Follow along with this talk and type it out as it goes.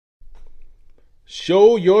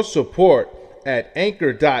Show your support at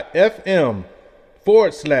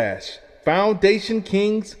anchor.fm/Foundation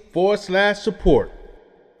Kings/support.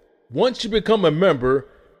 Once you become a member,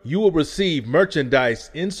 you will receive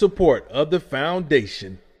merchandise in support of the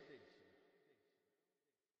foundation.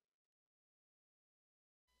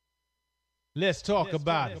 Let's talk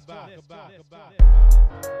about it.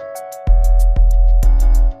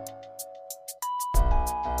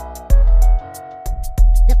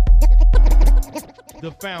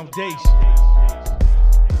 The foundation.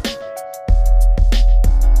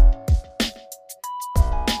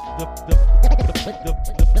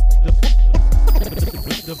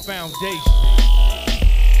 The foundation.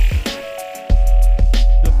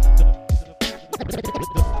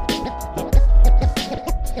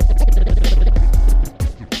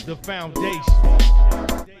 The foundation.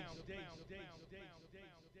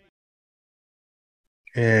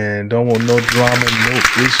 And don't want no drama, no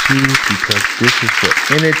issues, because this is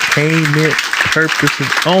for entertainment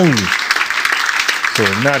purposes only. So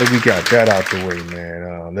now that we got that out the way,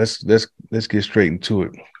 man, let's get straight into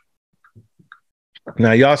it.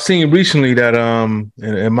 Now, y'all seen recently that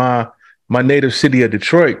in my native city of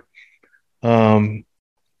Detroit, something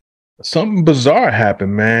bizarre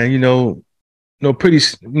happened, man. Pretty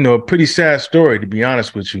sad story, to be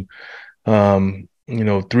honest with you.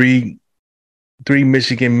 Three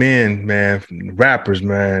Michigan men, man, rappers,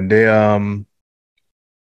 man. They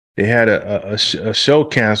had a show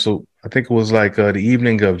canceled. I think it was like the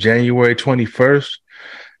evening of January 21st,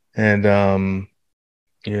 and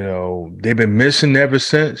they've been missing ever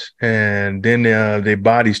since. And then their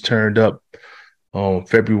bodies turned up on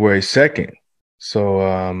February 2nd.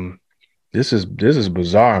 So this is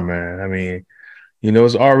bizarre, man. I mean,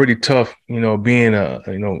 it's already tough, being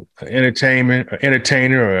an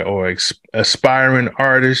entertainer or aspiring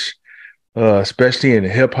artist, especially in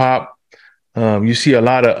hip hop. You see a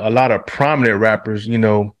lot of prominent rappers, get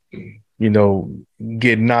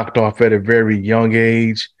knocked off at a very young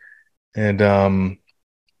age, and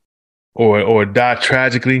or die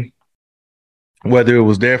tragically, whether it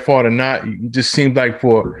was their fault or not. It just seems like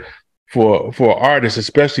for artists,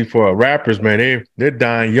 especially for rappers, man, they're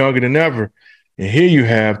dying younger than ever. And here you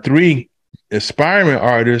have three aspiring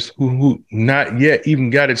artists who not yet even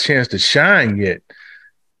got a chance to shine yet.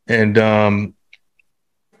 And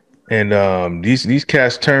these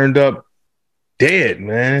cats turned up dead,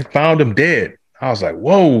 man. Found them dead. I was like,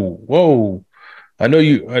 whoa. I know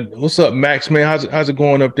you. What's up, Max, man? How's it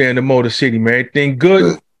going up there in the Motor City, man? Everything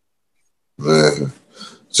good? Man,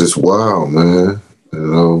 just wild, man.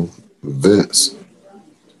 Events,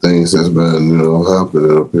 things that's been,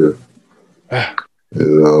 happening up here.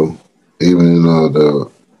 Even the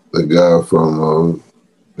guy from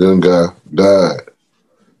young guy died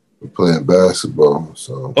playing basketball.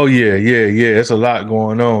 So yeah. It's a lot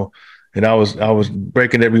going on, and I was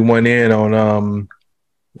breaking everyone in on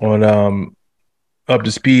up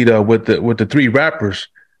to speed with the three rappers.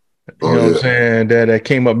 What I'm saying, that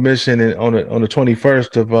came up missing on the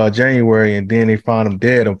 21st of January, and then they found them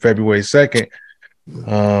dead on February 2nd.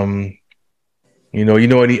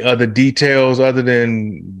 Any other details other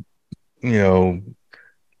than,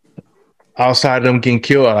 outside of them getting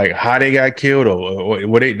killed, like how they got killed, or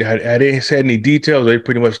what had they said any details? Or they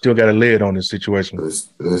pretty much still got a lid on this situation.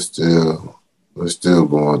 They're still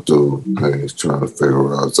going through things, trying to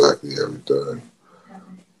figure out exactly everything.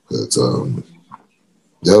 But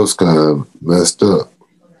that was kind of messed up,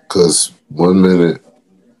 because 1 minute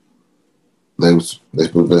they supposed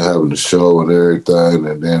to be having the show and everything,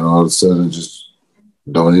 and then all of a sudden just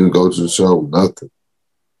don't even go to the show, nothing.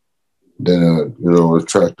 Then,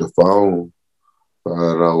 track the phone,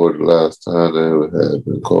 find out what the last time they ever had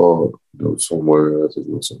been called. Somewhere, I think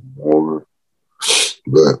it was somewhere.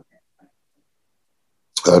 But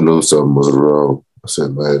I knew something was wrong. I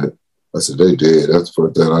said, man, they dead. That's the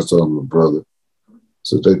first thing I told my brother. I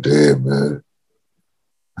said, they dead, man.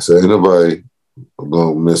 I said, ain't nobody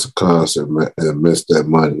gonna miss a concert and miss that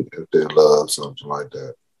money if they love something like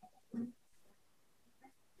that.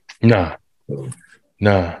 Nah.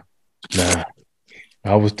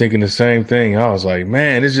 I was thinking the same thing. I was like,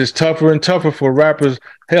 man, it's just tougher and tougher for rappers.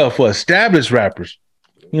 Hell, for established rappers.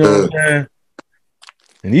 You know what I'm saying?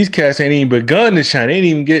 And these cats ain't even begun to shine. They ain't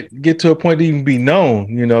even get to a point to even be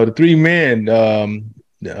known. The three men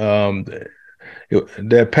that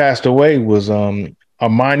passed away was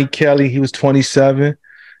Armani Kelly. He was 27.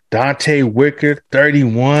 Dante Wicker,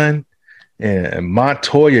 31. And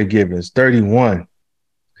Montoya Gibbons, 31.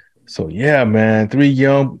 So yeah, man, three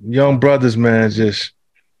young brothers, man, just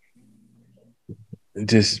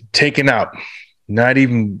taken out, not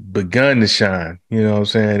even begun to shine. You know what I'm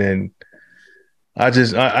saying? And I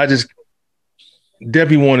just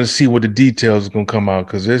definitely want to see what the details are gonna come out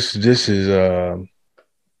because this is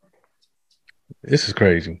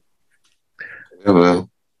crazy. Yeah, man.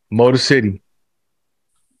 Motor City.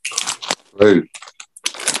 Hey,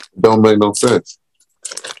 don't make no sense.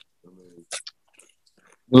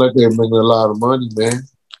 Like they're making a lot of money, man,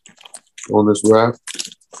 on this rap.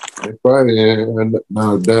 They probably ain't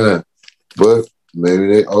not a dime, but maybe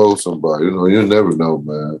they owe somebody. You know, you never know,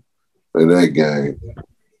 man. In that game,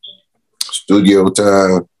 studio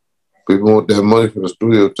time. People want that money for the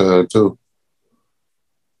studio time too.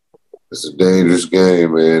 It's a dangerous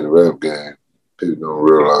game, man. The rap game. People don't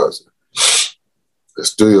realize it. The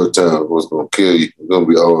studio time is what's gonna kill you. It's gonna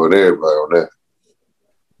be owing everybody on that.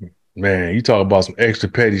 Man, you talk about some extra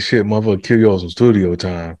petty shit, motherfucker. Kill you on some studio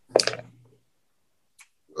time.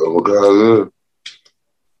 Oh my God,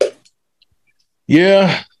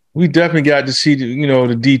 Yeah, we definitely got to see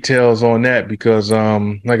the details on that because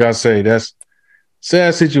like I say, that's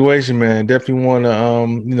sad situation, man. Definitely want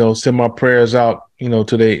to send my prayers out,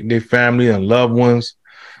 to their family and loved ones.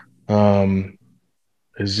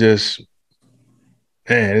 It's just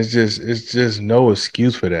man, it's just no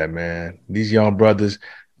excuse for that, man. These young brothers,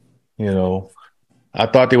 I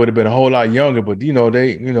thought they would have been a whole lot younger, but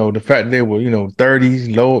the fact that they were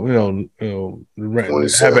 30s, low, have an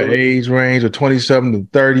 27. age range of 27 to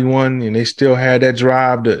 31, and they still had that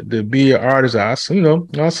drive to be an artist. I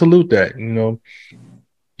salute that.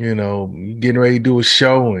 Getting ready to do a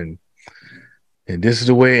show and this is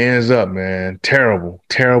the way it ends up, man. Terrible,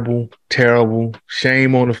 terrible, terrible.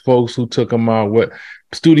 Shame on the folks who took them out. What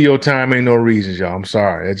studio time ain't no reasons, y'all. I'm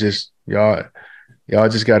sorry. It just y'all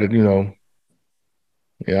just got to,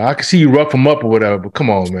 yeah, I can see you rough them up or whatever, but come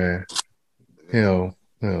on, man.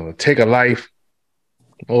 Take a life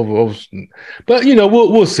over. But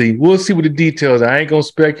we'll see. We'll see what the details are. I ain't gonna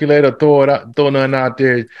speculate or throw nothing out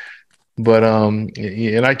there. But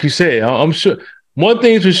like you said, I'm sure one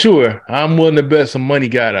thing's for sure. I'm willing to bet some money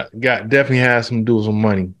got definitely has some to do with some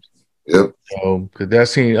money. Yep. Because that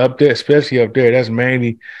scene up there, especially up there, that's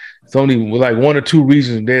mainly it's only like one or two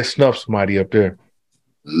reasons they snuff somebody up there.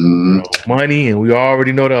 Money, and we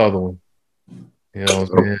already know the other one. You know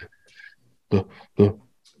what I'm saying?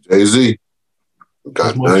 Jay-Z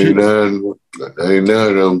got 99 of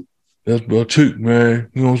them. That's my chick,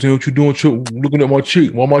 man. You know what I'm saying? What you doing? Chick? Looking at my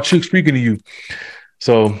chick. Why my chick speaking to you?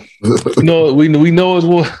 So we know as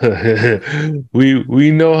well.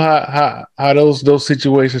 we know how those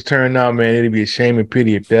situations turn out, man. It'd be a shame and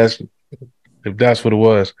pity if that's what it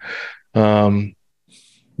was.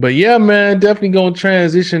 But yeah, man, definitely gonna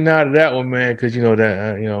transition now to that one, man, because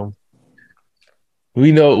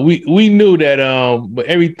we knew that but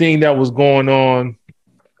everything that was going on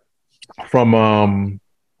from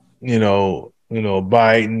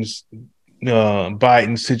Biden's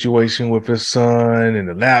situation with his son and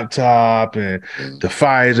the laptop and the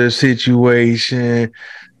Pfizer situation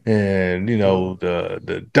and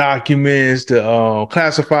the documents, the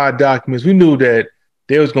classified documents. We knew that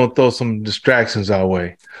they was gonna throw some distractions our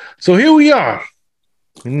way. So here we are.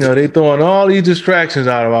 They throwing all these distractions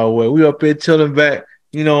out of our way. We up there chilling back,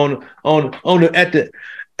 on the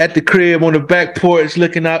at the crib on the back porch,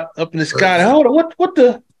 looking up in the sky. Hold on, what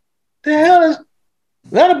the hell is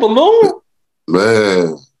that? A balloon?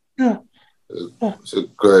 Man, it's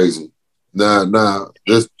crazy. Nah,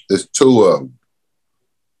 there's two of them.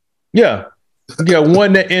 Yeah,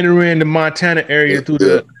 one that entering the Montana area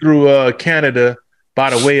through Canada by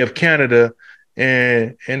the way of Canada,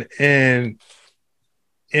 and in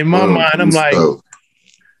my mind, I'm like,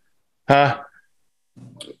 huh?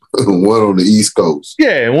 One on the East Coast.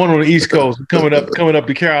 Yeah, one on the East Coast, coming up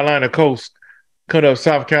the Carolina coast, coming up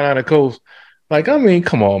South Carolina coast. Like, I mean,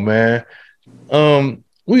 come on, man.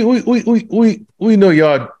 We know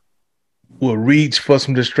y'all will reach for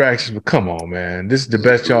some distractions, but come on, man. This is the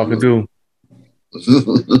best y'all can do.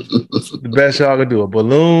 The best y'all can do. A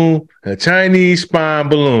balloon, a Chinese spine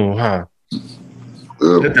balloon, huh?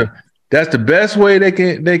 That's the best way they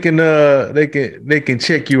can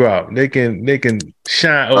check you out. They can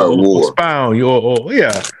shine or spy on you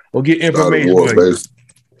or get information. War,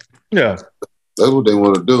 yeah. That's what they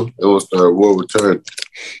want to do. They want to start a war with China.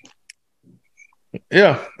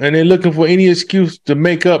 Yeah, and they're looking for any excuse to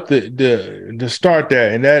make up to start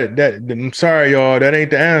that. And that I'm sorry, y'all, that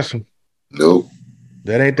ain't the answer. Nope.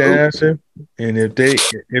 That ain't the answer. And if they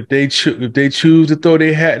choose to throw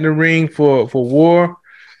their hat in the ring for war,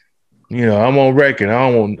 I'm on record.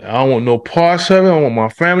 I don't want no parts of it. I don't want my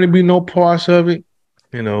family to be no parts of it.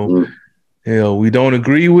 We don't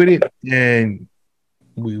agree with it, and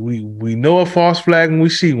we know a false flag when we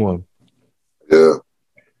see one. Yeah,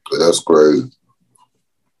 that's crazy.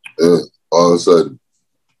 And all of a sudden,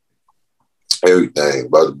 everything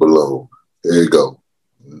about the balloon. Here you go.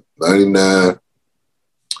 99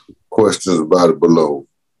 questions about a balloon.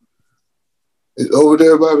 It's over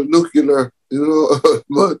there by the nuclear,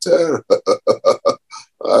 Montana.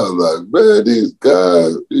 I was like, man,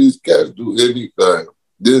 these cats do anything.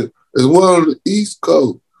 There's one on the East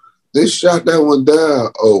Coast. They shot that one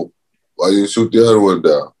down. Oh, why you didn't shoot the other one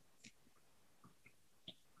down?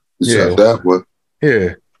 You shot that one.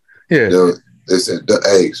 Yeah. They said,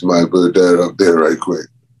 hey, somebody put that up there right quick.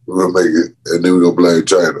 We're going to make it, and then we're going to blame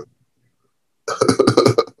China.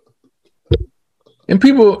 And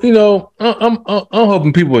people, I'm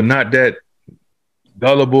hoping people are not that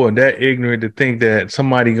gullible and that ignorant to think that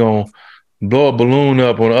somebody gonna blow a balloon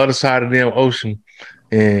up on the other side of the damn ocean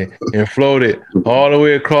and float it all the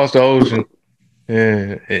way across the ocean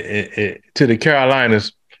and to the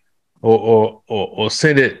Carolinas, or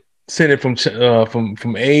send it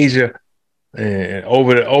from Asia and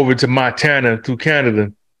over to Montana through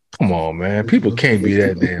Canada. Come on, man, people can't be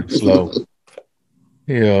that damn slow.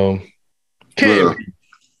 Can't be.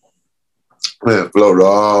 Man, float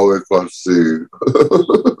all the way across the sea.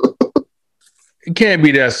 It can't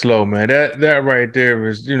be that slow, man. That right there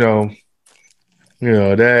is, that.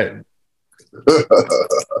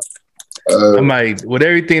 I might, with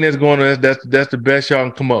everything that's going on, that's the best y'all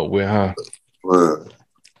can come up with, huh? Man,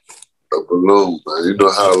 a balloon, man. You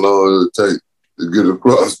know how long it take to get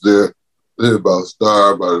across there? They're about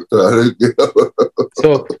starved by the time they get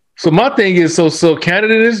up. So my thing is, so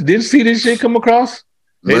Canada didn't see this shit come across.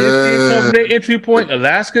 They didn't see it come from their entry point.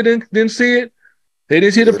 Alaska didn't see it. They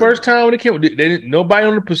didn't see it the first time when it came. Nobody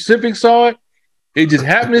on the Pacific saw it. They just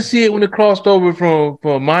happened to see it when it crossed over from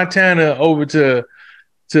Montana over to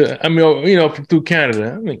through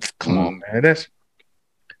Canada. I mean, come on, man.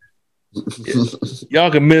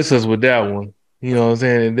 Y'all can miss us with that one. You know what I'm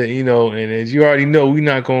saying? And as you already know, we're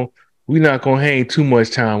not gonna hang too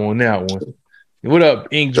much time on that one. What up,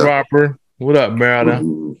 Ink Dropper? What up,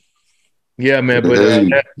 Marilyn? Yeah, man. But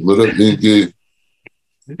what up, Inky?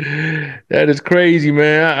 That is crazy,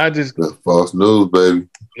 man. I just that's false news, baby.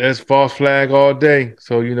 That's false flag all day.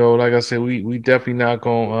 So like I said, we definitely not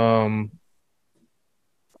gonna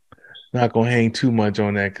hang too much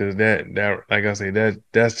on that, because that like I say,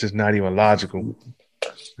 that's just not even logical.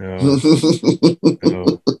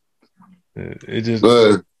 It just.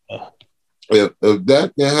 But if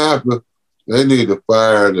that can happen, they need to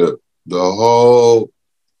fire the whole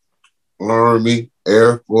Army,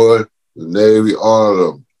 Air Force, the Navy, all of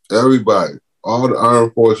them. Everybody, all the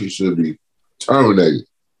armed forces should be terminated.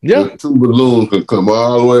 Yeah. The 2 balloons could come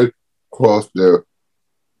all the way across there.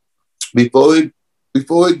 Before it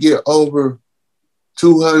get over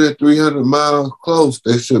 200, 300 miles close,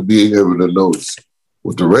 they should be able to notice.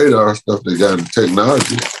 With the radar stuff, they got the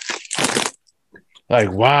technology.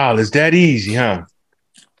 Like, wow, it's that easy, huh?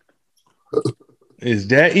 It's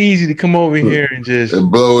that easy to come over here and just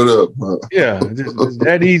and blow it up. Huh? Yeah, it's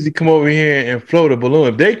that easy to come over here and float a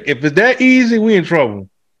balloon. If it's that easy, we in trouble.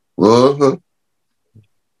 Real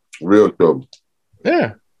trouble.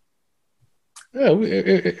 Yeah.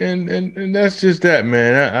 And that's just that,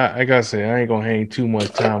 man. I gotta say, I ain't gonna hang too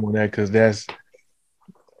much time on that, because that's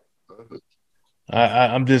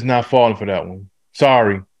I'm just not falling for that one.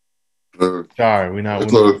 Sorry, we're not. They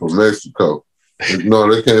came from Mexico.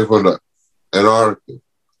 No, they came from the Antarctica.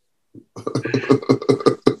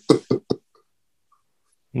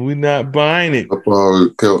 We're not buying it.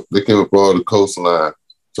 They came up all the coastline,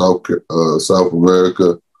 South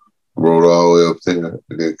America, rode all the way up there,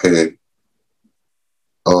 and then came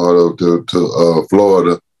all up to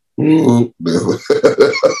Florida.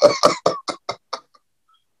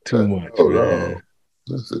 Too much, man.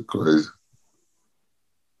 That's crazy.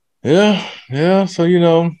 Yeah.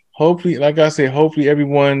 So hopefully, like I said, hopefully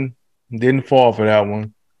everyone didn't fall for that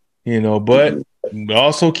one. But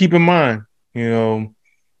also keep in mind, they're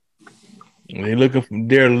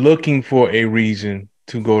looking for a reason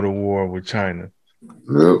to go to war with China.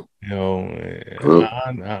 Yep.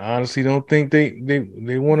 I honestly don't think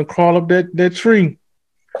they want to crawl up that tree.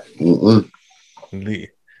 Leave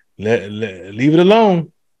it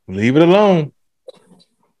alone. Leave it alone.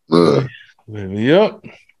 Yep.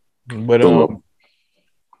 But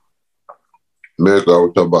America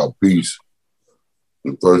always talk about peace.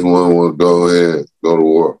 The first one want to go ahead, go to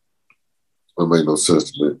war. That make no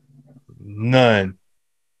sense to me. None.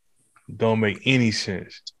 Don't make any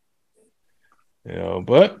sense.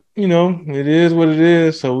 But it is what it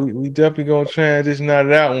is. So we definitely gonna transition out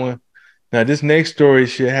of that one. Now this next story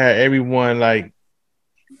should have everyone like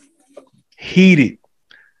heated,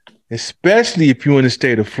 especially if you're in the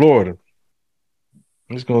state of Florida.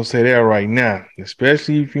 I'm just gonna say that right now,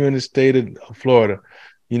 especially if you're in the state of Florida.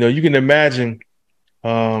 You know, you can imagine,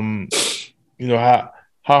 you know, how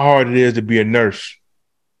hard it is to be a nurse.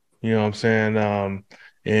 You know what I'm saying? And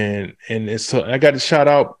it's I got to shout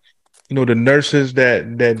out, you know, the nurses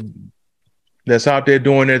that's out there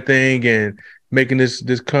doing their thing and making this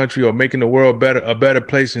country or making the world a better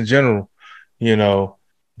place in general. You know,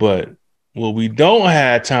 but what we don't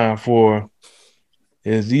have time for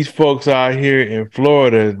is these folks out here in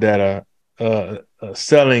Florida that are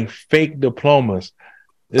selling fake diplomas.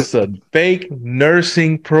 It's a fake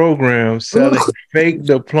nursing program selling fake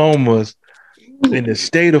diplomas in the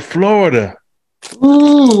state of Florida.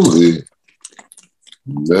 Ooh,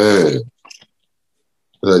 man.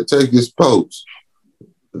 Like, take his post.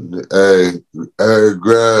 Hey, grab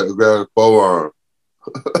the forearm.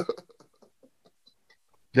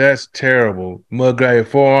 That's terrible. Mug grab your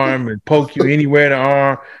forearm and poke you anywhere in the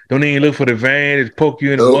arm. Don't even look for the vein. Just poke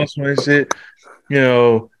you in the muscle and shit. You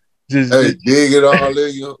know, just dig it all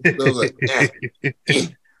in you. Like,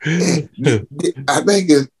 I think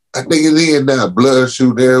it's in now. Blood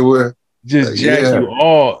shoot everywhere. Just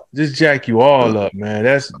jack you all up, man.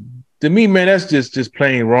 That's to me, man. That's just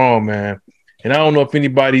plain wrong, man. And I don't know if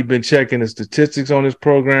anybody been checking the statistics on this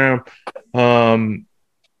program.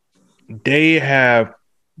 They have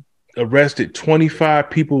arrested 25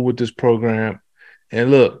 people with this program, and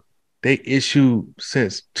look, they issued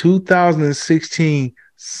since 2016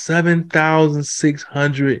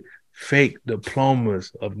 7,600 fake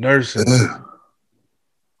diplomas of nursing.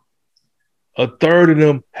 A third of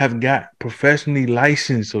them have got professionally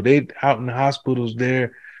licensed, so they out in the hospitals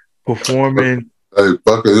there performing. Hey,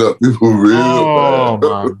 fucking up people real. Oh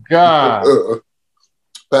my God!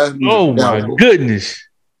 Oh my goodness!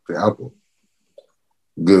 The apple.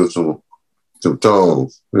 Give some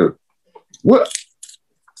tones. Here. What?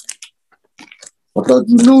 I thought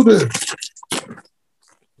you knew that.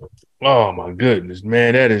 Oh my goodness,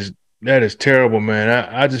 man! That is terrible, man.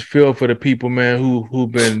 I just feel for the people, man,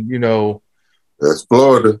 who've been, you know, that's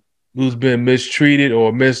Florida, who's been mistreated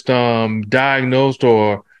or diagnosed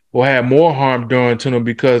or had more harm done to them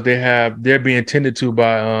because they're being tended to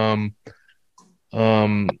by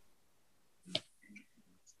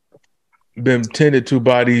been tended to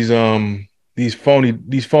by these phony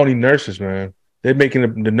nurses, man. They're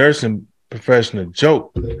making the nursing profession a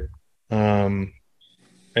joke.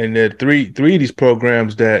 And there are three of these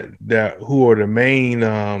programs that who are the main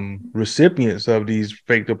recipients of these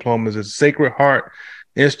fake diplomas is Sacred Heart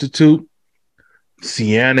Institute,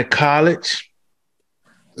 Siena College,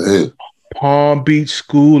 Palm Beach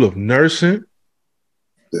School of Nursing.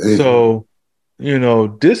 So, you know,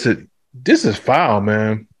 this is foul,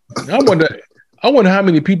 man. I wonder how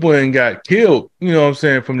many people ain't got killed, you know what I'm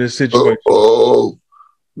saying, from this situation. Oh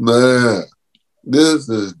man, this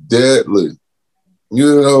is deadly.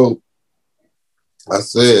 You know, I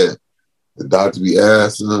said the doctor be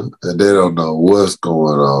asking them and they don't know what's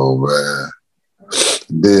going on, man.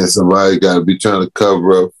 Then somebody got to be trying to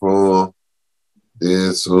cover up for them.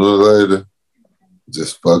 Then sooner or later,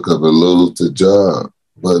 just fuck up and lose the job.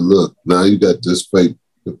 But look, now you got this fake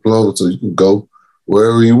diploma so you can go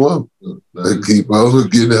wherever you want and keep on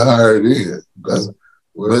getting hired in. That's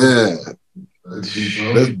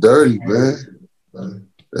dirty, man.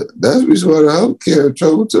 That's what's why the healthcare in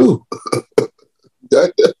trouble too.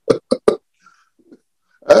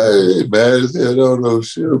 Hey, man, this here don't know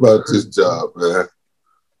shit about this job, man.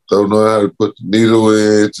 Don't know how to put the needle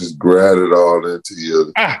in, just grab it all into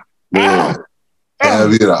you. Have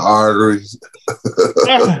you the arteries.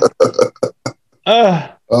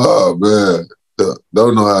 Oh man.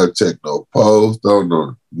 Don't know how to check no pulse, don't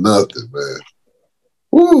know nothing, man.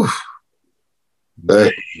 Woo.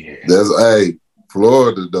 That's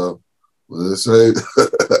Florida though. When they say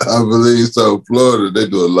I believe so, Florida, they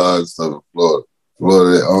do a lot of stuff in Florida.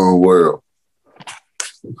 Florida, their own world.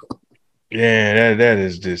 Yeah, that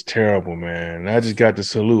is just terrible, man. I just got to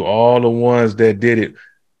salute all the ones that did it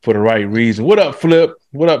for the right reason. What up, Flip?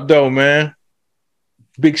 What up, though, man?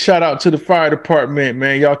 Big shout out to the fire department,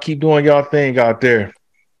 man. Y'all keep doing y'all thing out there.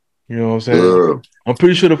 You know what I'm saying? I'm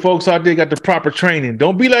pretty sure the folks out there got the proper training.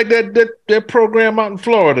 Don't be like that program out in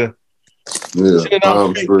Florida. Yeah, sending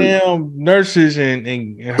out fake damn nurses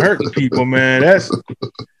and hurting people, man.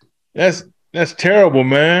 That's terrible,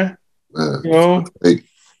 man. You know, fake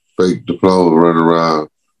diploma running around.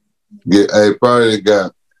 Probably they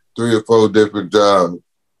got 3 or 4 different jobs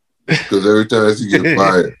because every time she get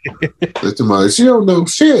fired, they tell me she don't know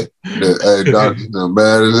shit. Doctor's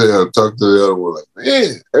mad as hell. Talk to the other one like,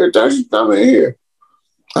 man, every time she come in here,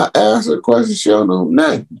 I ask her a question, she don't know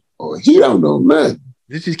nothing, or he don't know nothing.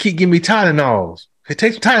 They just keep giving me Tylenols. Hey,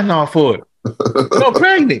 take some Tylenol for it. No,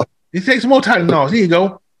 pregnant. You take some more Tylenol. Here you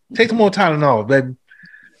go. Take some more Tylenol, baby.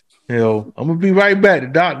 You know, I'm gonna be right back. The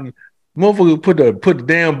doctor, motherfucker, put the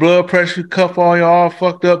damn blood pressure cuff on you all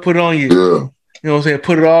fucked up. Put it on you. Yeah. You know what I'm saying?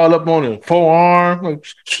 Put it all up on the forearm. Like,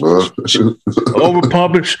 over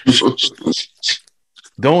pumping.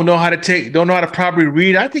 Don't know how to properly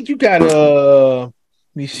read. I think you got let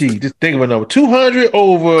me see. Just think of a number. 200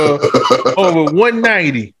 over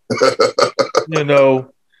 190. You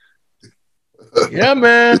know. Yeah,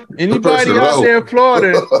 man. Anybody out there in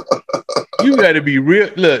Florida, you got to be real.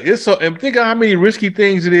 Look, and think of how many risky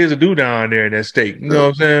things it is to do down there in that state. You know what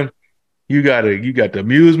I'm saying? You got the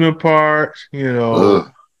amusement parks. You know,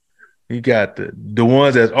 you got the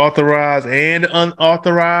ones that's authorized and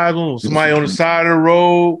unauthorized. Somebody on the side of the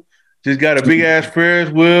road just got a big ass Ferris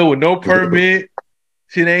wheel with no permit.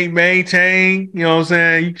 Shit ain't maintained. You know what I'm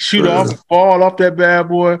saying? You can shoot off and fall off that bad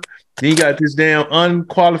boy. Then you got this damn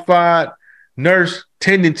unqualified nurse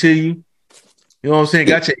tending to you. You know what I'm saying?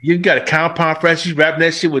 You got a compound fracture. You wrapping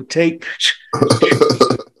that shit with tape.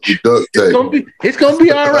 It's gonna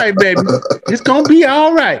be all right, baby. It's gonna be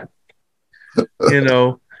all right. You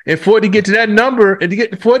know, and for it to get to that number,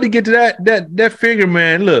 and for it to get to that figure,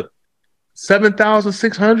 man, look,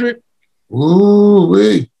 7,600. Ooh,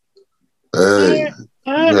 wait. Hey,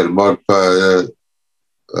 you had to multiply that.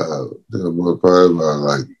 Multiply by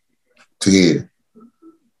like 10.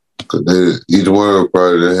 Cause each one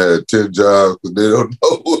probably had 10 jobs because they don't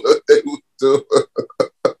know what they was doing.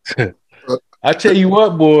 I tell you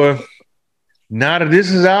what, boy. Now that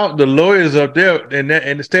this is out, the lawyers up there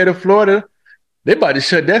in the state of Florida, they about to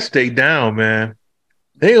shut that state down, man.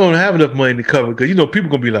 They ain't gonna have enough money to cover because people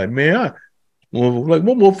gonna be like, man, what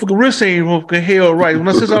motherfucking wrist ain't motherfucking hell right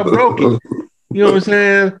when since I broke it. You know what I'm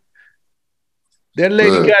saying? That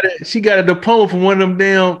lady got a diploma from one of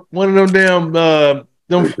them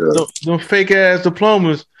fake ass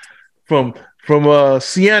diplomas from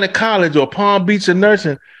Siena College or Palm Beach or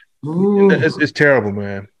nursing. It's terrible,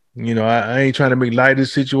 man. You know, I ain't trying to make light of the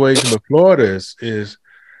situation, but Florida is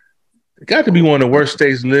got to be one of the worst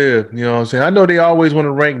states to live. You know what I'm saying? I know they always want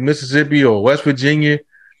to rank Mississippi or West Virginia.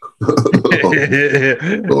 Flip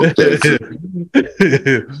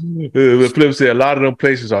said a lot of them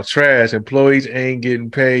places are trash. Employees ain't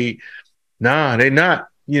getting paid. Nah, they not.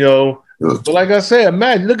 You know. But like I said,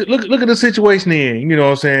 imagine look at the situation they're in. You know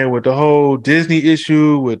what I'm saying, with the whole Disney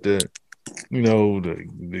issue, with the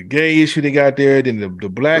gay issue they got there, then the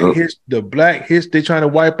black they trying to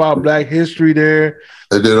wipe out black history there.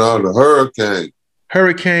 And then all the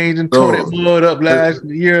hurricanes and tore that mud up last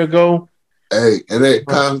year ago. Hey, and they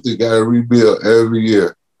constantly got to rebuild every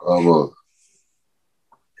year almost.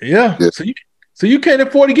 Yeah. So you can't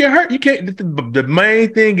afford to get hurt. You can't. The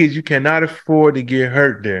main thing is you cannot afford to get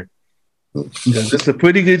hurt there. It's a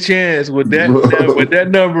pretty good chance with that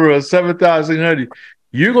number of 7,600,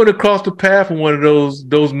 you're going to cross the path of one of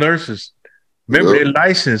those nurses. Remember, they're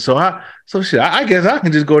licensed. So I guess I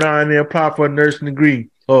can just go down there and apply for a nursing degree.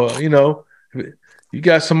 Or you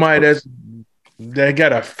got somebody that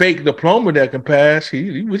got a fake diploma that can pass. What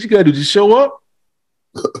you got to do? Just show up.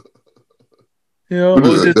 You know,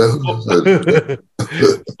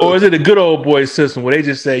 or is it a good old boy system where they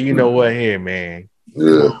just say, you know what, here, man.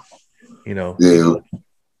 Yeah. You know. Yeah,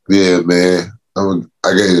 man. I got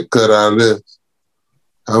a cut out of this.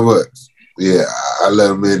 How much? Yeah, I let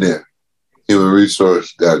them in there. Human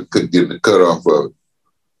resource got getting the cut off of it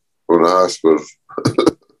from the hospital.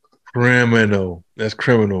 Criminal. That's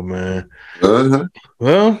criminal, man. Uh-huh.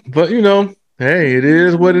 Well, but hey, it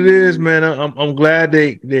is what it is, man. I'm glad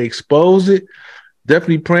they exposed it.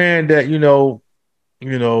 Definitely praying that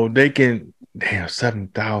they can. Damn,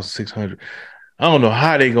 7,600. I don't know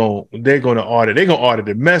how they're gonna audit. They're gonna audit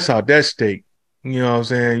the mess out that state. You know what I'm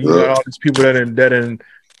saying? You got all these people that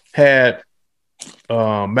had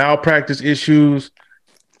malpractice issues.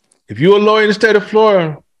 If you're a lawyer in the state of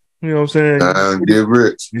Florida, you know what I'm saying? Get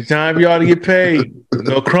rich. It's time for y'all to get paid.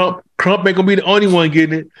 Crump ain't gonna be the only one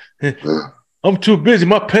getting it. I'm too busy.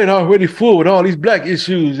 My plate already full with all these black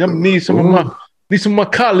issues. I'm gonna need some of my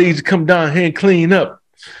colleagues to come down here and clean up.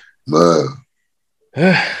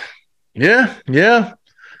 Yeah.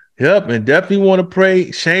 Yep, and definitely want to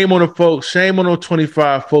pray. Shame on the folks. Shame on those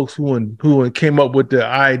 25 folks who came up with the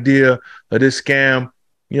idea of this scam.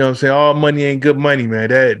 You know what I'm saying? All money ain't good money, man.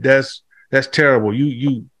 That's terrible.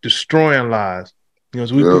 You destroying lives. You know,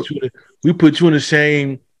 so we put you in the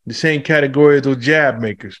same category as those jab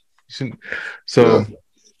makers. So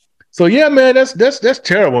yeah, man, that's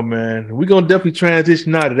terrible, man. We're gonna definitely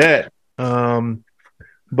transition out of that.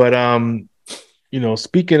 But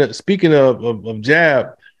speaking of jab,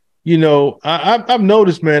 you know, I've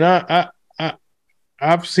noticed, man.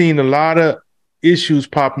 I've seen a lot of issues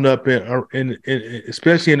popping up in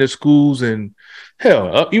especially in the schools and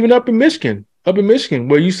hell, even up in Michigan,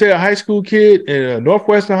 where you say a high school kid in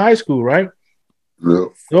Northwestern High School, right? Yep.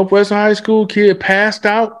 Northwestern High School kid passed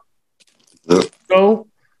out. Yep. So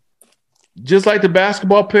just like the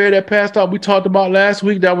basketball player that passed out we talked about last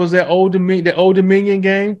week, that was that Old Dominion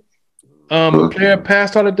game. The player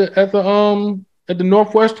passed out at the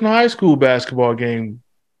Northwestern High School basketball game.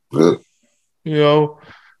 Yep. You know,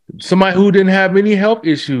 somebody who didn't have any health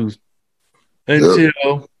issues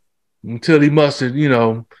until he must have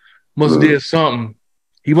did something.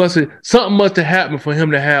 Something must have happened for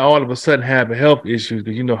him to have all of a sudden have health issues,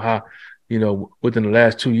 because you know how, within the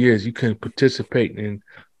last 2 years you couldn't participate in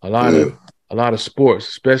a lot of sports,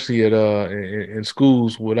 especially at in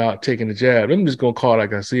schools, without taking the jab. I'm just gonna call it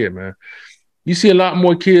like I see it, man. You see a lot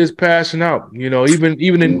more kids passing out, even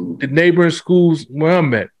in the neighboring schools where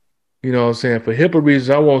I'm at. You know what I'm saying? For HIPAA reasons,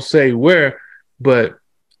 I won't say where, but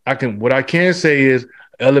what I can say is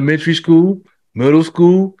elementary school, middle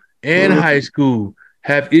school, and high school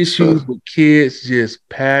have issues with kids just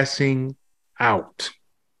passing out.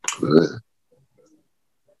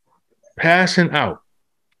 Passing out.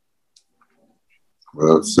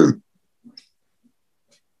 Well, see.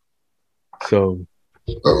 So,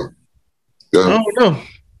 yeah. I don't know.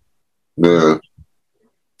 Yeah.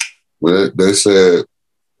 When they said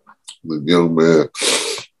the young man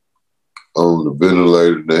on the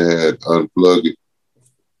ventilator, they had unplugged it.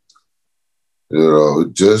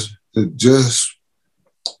 Just in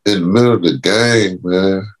the middle of the game,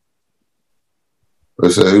 man. They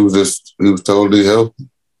said he was totally healthy.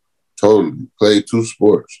 Totally. Played 2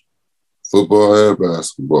 sports, football and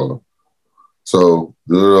basketball. So,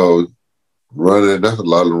 running, that's a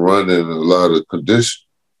lot of running and a lot of condition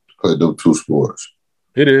to play them 2 sports.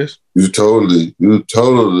 It is. You totally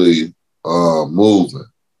moving.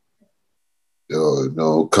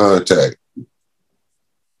 Contact.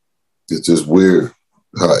 It's just weird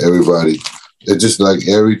how everybody, it's just like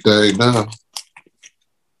everything now.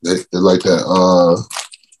 They're like that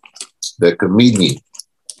comedian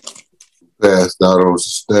passed out on the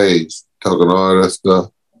stage talking all that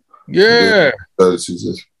stuff. Yeah. She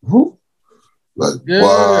just, wow.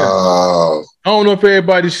 I don't know if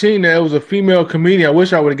everybody's seen that. It was a female comedian. I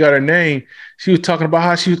wish I would have got her name. She was talking about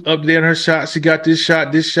how she was up there in her shot. She got this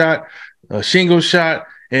shot, a shingle shot,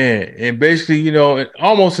 and basically,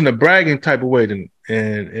 almost in a bragging type of way.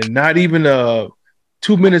 And not even 2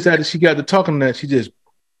 minutes after she got to talking that, she just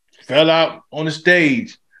fell out on the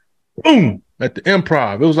stage. Boom! At the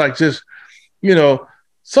Improv. It was like just,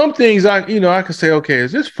 some things I can say, okay,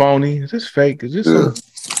 is this phony? Is this fake? Is this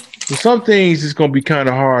some things it's gonna be kind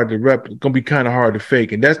of hard to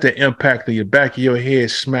fake, and that's the impact of your back of your head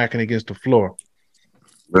smacking against the floor.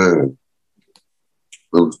 Man,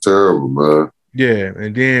 it was terrible, man. Yeah,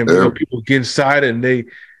 and then people get inside it and they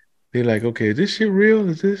like, okay, is this shit real?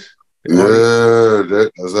 Is this? Yeah,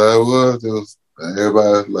 that's how it was. It was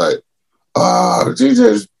everybody was like, she's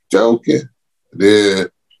just joking. Then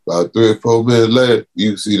about 3 or 4 minutes later,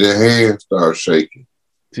 you see their hands start shaking.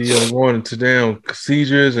 See them going into damn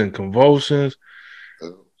seizures and convulsions.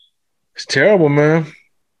 It's terrible, man.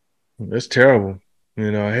 It's terrible.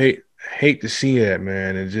 I hate to see that,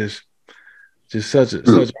 man. It's just such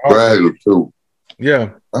bragging too.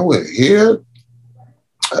 Yeah. I went here.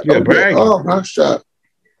 Bragging. Oh, my shot.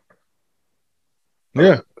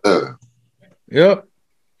 Yeah. Yep.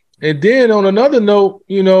 And then on another note,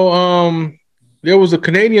 there was a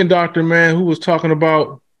Canadian doctor, man, who was talking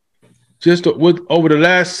about just over the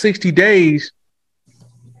last 60 days,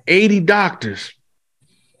 80 doctors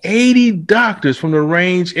from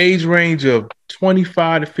the age range of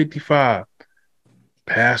 25 to 55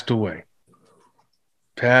 passed away.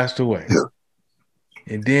 Yeah.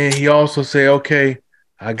 And then he also said, okay,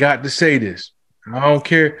 I got to say this. I don't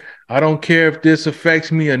care if this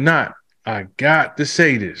affects me or not. I got to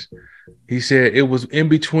say this. He said it was in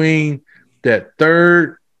between that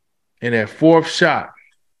 3rd and that 4th shot.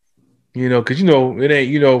 Because it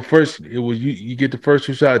ain't, first it was you get the first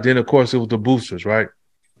 2 shots, then of course it was the boosters, right?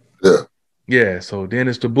 Yeah. Yeah, so then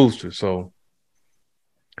it's the boosters. So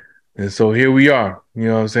here we are. You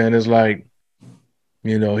know what I'm saying? It's like,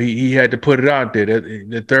 he had to put it out there, that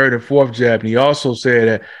the 3rd and 4th jab. And he also said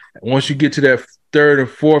that once you get to that 3rd and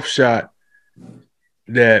 4th shot,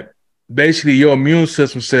 that basically your immune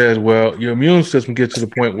system gets to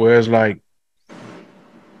the point where it's like,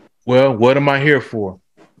 well, what am I here for?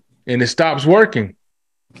 And it stops working.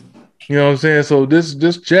 You know what I'm saying? So this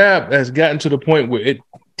jab has gotten to the point where it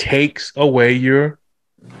takes away your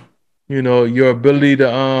you know, your ability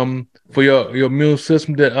to for your immune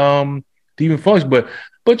system to even function.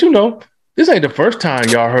 But you know, this ain't the first time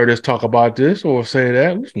y'all heard us talk about this or say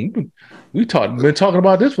that. Been talking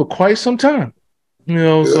about this for quite some time. You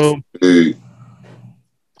know, Yes, indeed.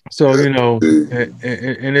 so Yes, you know, indeed.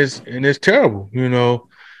 and it's terrible, you know.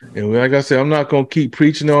 And like I said, I'm not gonna keep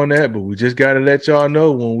preaching on that, but we just gotta let y'all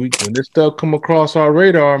know when this stuff come across our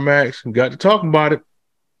radar, Max, we got to talk about it.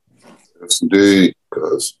 Yes, indeed.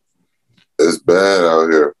 Because it's bad out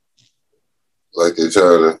here. Like they're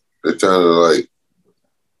trying to like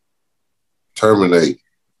terminate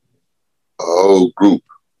a whole group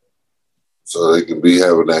so they can be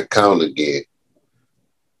having that count again.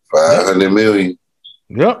 500 million.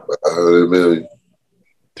 Yep. 500 million.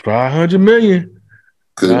 500 million.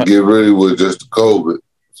 Couldn't get rid of it with just the COVID.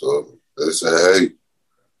 So they said, hey,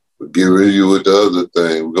 we'll get rid of you with the other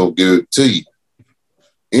thing. We're going to give it to you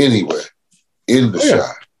anyway, in the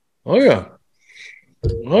shot. Oh, yeah.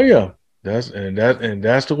 Oh, yeah. That's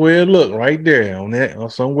the way it looked right there on that,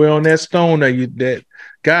 or somewhere on that stone that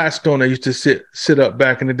God stone that used to sit up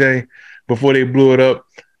back in the day before they blew it up.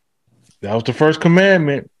 That was the first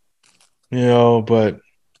commandment, you know, but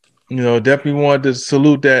you know, definitely wanted to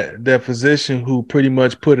salute that physician who pretty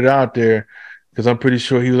much put it out there, because I'm pretty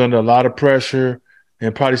sure he was under a lot of pressure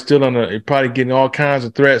and probably getting all kinds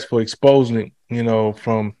of threats for exposing it, you know,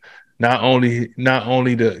 from not only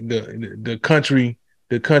the country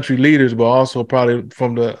leaders, but also probably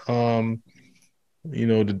from the you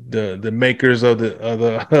know, the makers of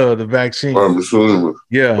the vaccine. Pharmaceutical.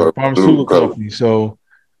 Yeah, pharmaceutical company. So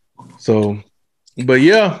but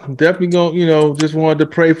yeah, definitely going, you know, just wanted to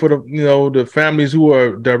pray for the, you know, the families who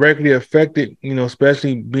are directly affected, you know,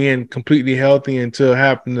 especially being completely healthy until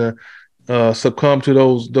having to succumb to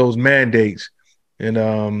those mandates. And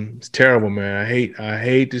it's terrible, man. I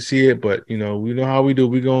hate to see it, but you know, we know how we do.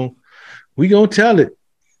 We gonna tell it.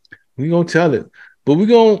 We gonna tell it. But we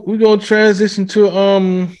gonna transition to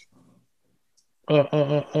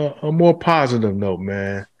a more positive note,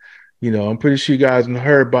 man. You know, I'm pretty sure you guys have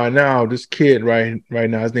heard by now. This kid right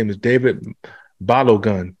now, his name is David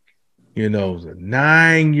Balogun. You know, he's a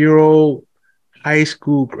 9-year-old high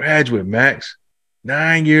school graduate, Max.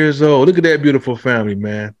 9 years old. Look at that beautiful family,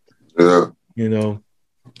 man. Yeah. You know,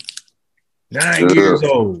 9 years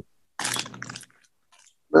old.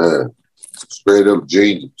 Man, straight up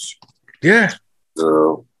genius. Yeah. You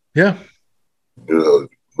know? Yeah. You know,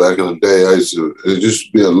 back in the day, there used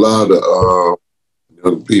to be a lot of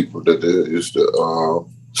young people that they used to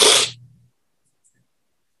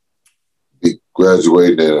be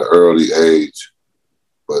graduating at an early age.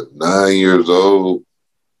 But 9 years old,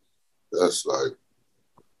 that's like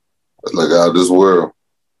out of this world.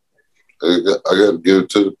 I got to give it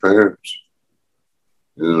to the parents.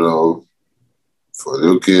 You know, for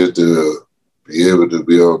their kids to be able to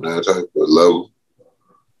be on that type of level,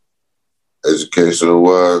 educational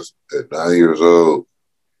wise, at 9 years old,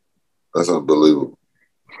 that's unbelievable.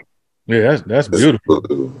 Yeah, that's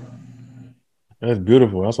beautiful. That's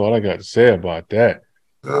beautiful. That's all I got to say about that.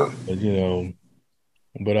 Yeah. But, you know,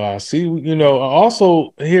 I see, you know, I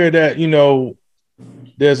also hear that, you know,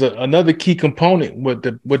 there's another key component what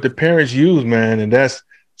the parents use, man, and that's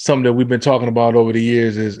something that we've been talking about over the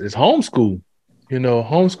years is homeschool. You know,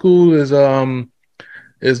 homeschool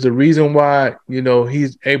is the reason why, you know,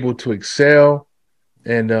 he's able to excel.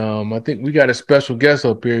 And I think we got a special guest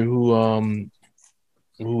up here who's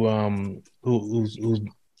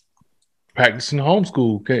practicing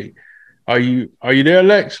homeschool. Okay, are you there,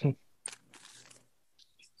 Lex?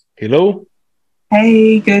 Hello.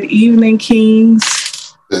 Hey, good evening, Kings.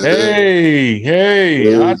 Hey,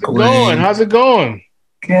 how's it going?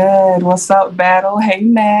 Good. What's up, Battle? Hey,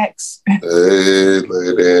 Max. Hey,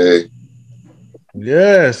 lady.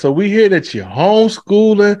 Yeah, so we hear that you're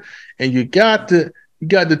homeschooling, and you got to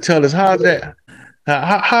tell us how's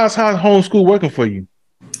homeschool working for you?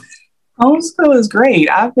 Homeschool is great.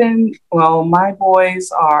 My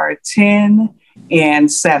boys are 10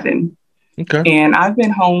 and 7. Okay. And I've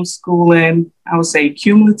been homeschooling, I would say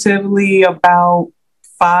cumulatively about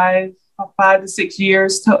 5 to 6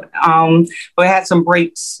 years. But I had some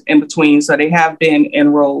breaks in between, so they have been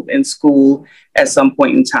enrolled in school at some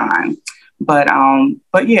point in time. But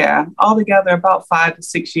yeah, altogether about 5 to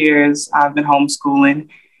 6 years I've been homeschooling,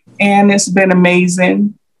 and it's been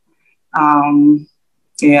amazing.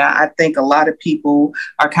 Yeah, I think a lot of people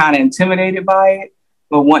are kind of intimidated by it.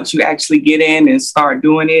 But once you actually get in and start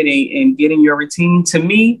doing it and getting your routine, to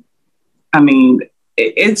me, I mean,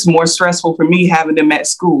 it's more stressful for me having them at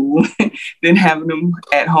school than having them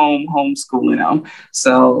at home, homeschooling them.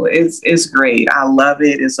 So it's great. I love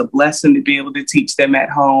it. It's a blessing to be able to teach them at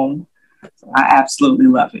home. So I absolutely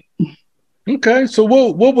love it. Okay, so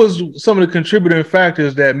what was some of the contributing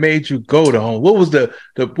factors that made you go to home? What was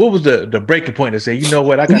the breaking point to say, you know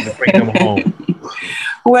what, I got to bring them home?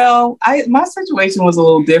 Well, my situation was a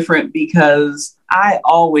little different because I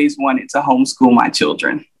always wanted to homeschool my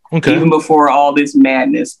children, even before all this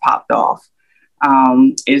madness popped off.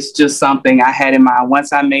 It's just something I had in mind.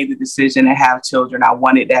 Once I made the decision to have children, I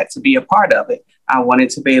wanted that to be a part of it. I wanted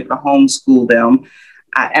to be able to homeschool them.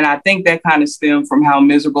 And I think that kind of stemmed from how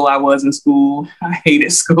miserable I was in school. I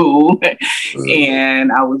hated school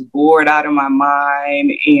and I was bored out of my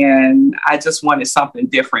mind, and I just wanted something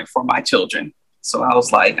different for my children. So I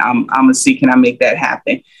was like, I'm gonna see, can I make that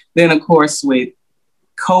happen? Then, of course, with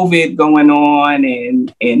COVID going on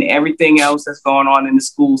and everything else that's going on in the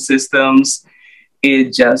school systems,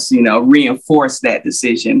 it just, reinforced that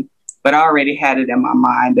decision. But I already had it in my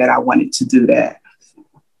mind that I wanted to do that.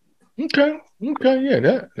 Okay,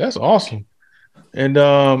 yeah, that's awesome. And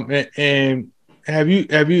have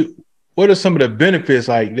you what are some of the benefits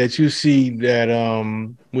like that you see that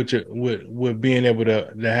with being able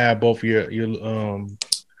to have both your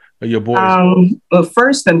boys? Well,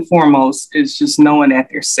 first and foremost is just knowing that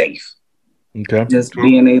they're safe. Okay. Just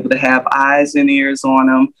being able to have eyes and ears on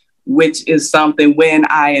them, which is something when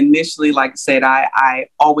I initially, like I said, I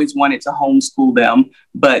always wanted to homeschool them,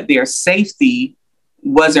 but their safety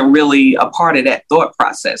wasn't really a part of that thought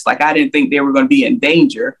process. Like, I didn't think they were going to be in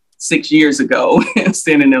danger 6 years ago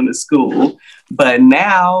sending them to school. But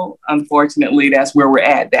now, unfortunately, that's where we're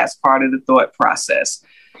at. That's part of the thought process.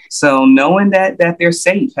 So knowing that they're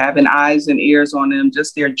safe, having eyes and ears on them,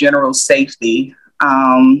 just their general safety.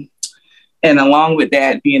 And along with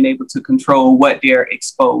that, being able to control what they're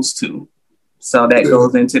exposed to. So that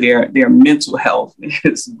goes into their mental health,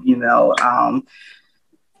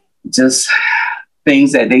 just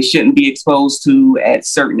things that they shouldn't be exposed to at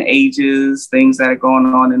certain ages, things that are going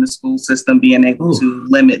on in the school system, being able to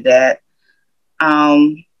limit that.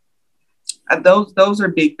 Those are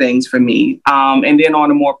big things for me. And then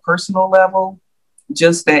on a more personal level,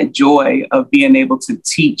 just that joy of being able to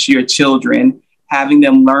teach your children, having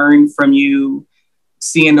them learn from you,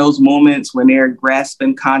 seeing those moments when they're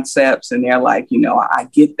grasping concepts and they're like, I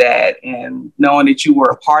get that. And knowing that you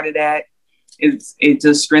were a part of that, it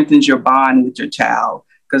just strengthens your bond with your child,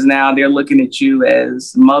 because now they're looking at you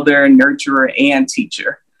as mother, nurturer, and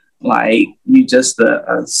teacher. Like, you just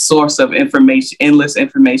a source of information, endless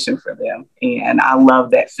information for them. And I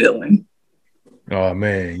love that feeling. Oh,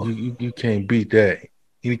 man, you can't beat that.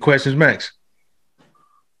 Any questions, Max?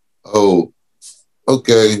 Oh,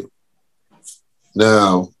 okay.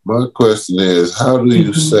 Now, my question is, how do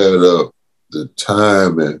you set up the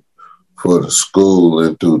timing for the school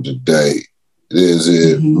and through the day? Is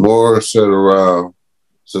it more set around?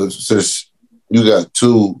 So since you got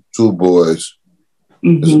two boys,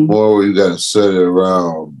 is it more where you got to set it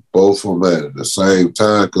around both of them at the same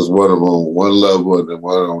time? Because one of them on one level and then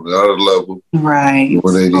one on the other level. Right.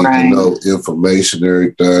 When they need to know information and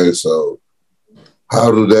everything. So how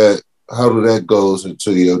do that goes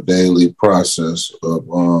into your daily process of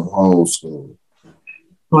homeschool?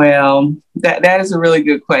 Well, that is a really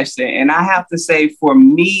good question. And I have to say, for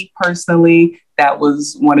me personally, that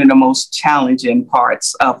was one of the most challenging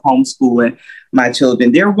parts of homeschooling my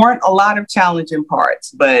children. There weren't a lot of challenging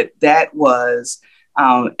parts, but that was,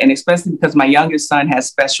 and especially because my youngest son has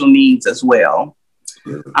special needs as well.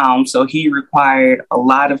 So he required a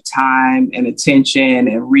lot of time and attention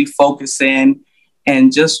and refocusing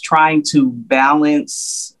and just trying to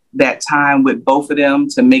balance that time with both of them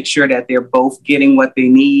to make sure that they're both getting what they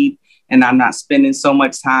need. And I'm not spending so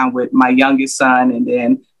much time with my youngest son, and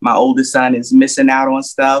then my oldest son is missing out on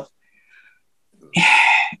stuff.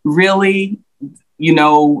 Really,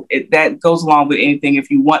 that goes along with anything.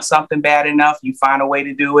 If you want something bad enough, you find a way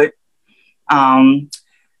to do it.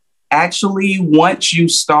 Actually, once you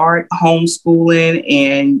start homeschooling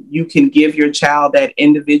and you can give your child that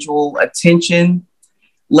individual attention,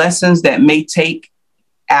 lessons that may take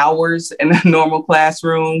hours in a normal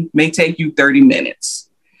classroom may take you 30 minutes.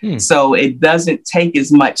 So it doesn't take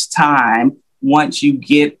as much time once you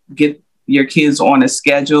get your kids on a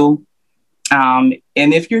schedule. And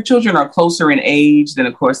if your children are closer in age, then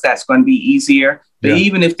of course that's going to be easier. But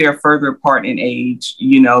even if they're further apart in age,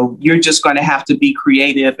 you're just going to have to be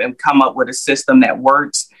creative and come up with a system that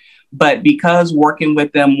works. But because working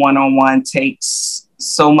with them one-on-one takes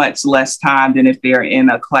so much less time than if they're in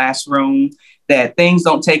a classroom, that things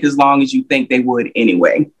don't take as long as you think they would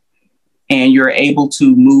anyway. And you're able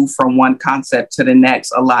to move from one concept to the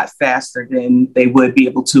next a lot faster than they would be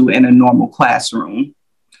able to in a normal classroom.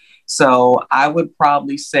 So I would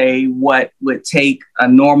probably say what would take a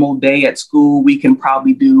normal day at school, we can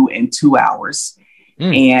probably do in 2 hours.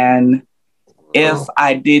 And if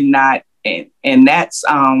I did not, and that's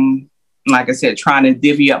like I said, trying to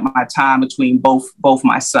divvy up my time between both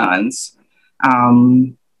my sons.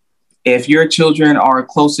 If your children are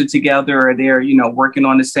closer together or they're, working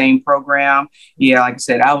on the same program, like I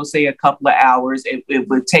said, I would say a couple of hours. It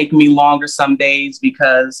would take me longer some days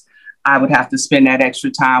because I would have to spend that extra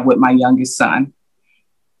time with my youngest son.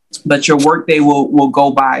 But your workday will go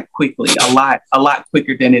by quickly, a lot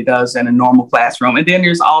quicker than it does in a normal classroom. And then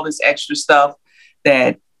there's all this extra stuff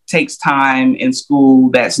that takes time in school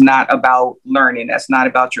that's not about learning, that's not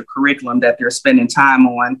about your curriculum that they're spending time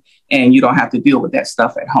on, and you don't have to deal with that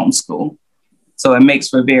stuff at home school. So it makes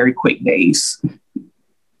for very quick days.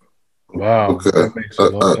 Wow. Okay. I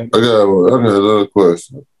got another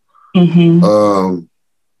question. Mm-hmm.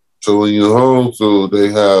 So when you're home, so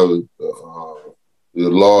they have you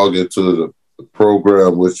log into the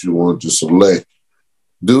program which you want to select.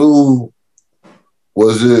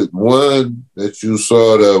 Was it one that you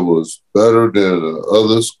saw that was better than the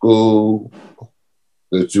other school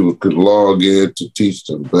that you could log in to teach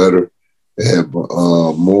them better and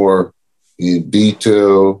more in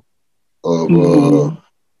detail of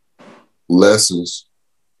lessons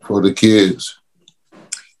for the kids?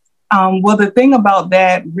 Well, the thing about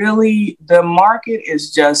that, really, the market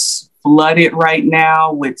is just flooded right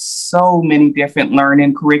now with so many different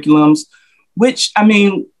learning curriculums, which I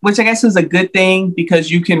guess is a good thing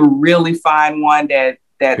because you can really find one that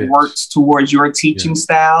works towards your teaching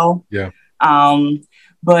style. Yeah.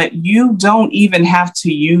 But you don't even have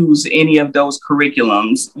to use any of those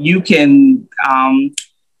curriculums. You can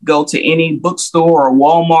go to any bookstore or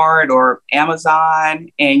Walmart or Amazon,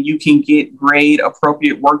 and you can get grade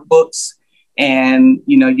appropriate workbooks. And,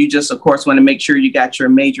 you just, of course, want to make sure you got your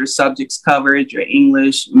major subjects covered, your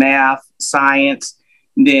English, math, science.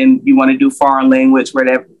 Then you want to do foreign language,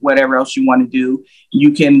 whatever else you want to do.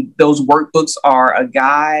 Those workbooks are a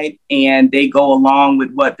guide, and they go along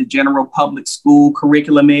with what the general public school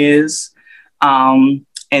curriculum is.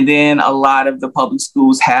 And then a lot of the public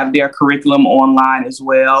schools have their curriculum online as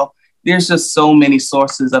well. There's just so many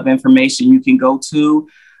sources of information you can go to.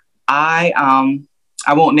 I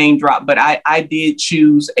won't name drop, but I did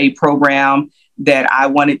choose a program that I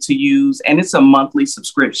wanted to use, and it's a monthly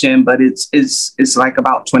subscription, but it's like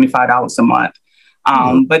about $25 a month.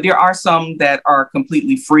 But there are some that are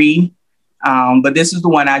completely free. But this is the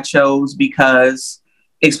one I chose because,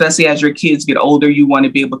 especially as your kids get older, you want to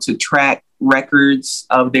be able to track records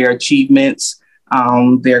of their achievements.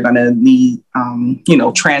 They're going to need,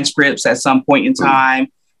 transcripts at some point in time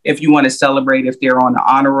if you want to celebrate if they're on the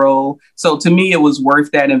honor roll. So to me, it was worth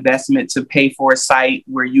that investment to pay for a site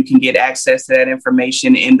where you can get access to that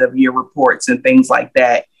information, end of year reports and things like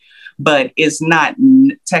that. But it's not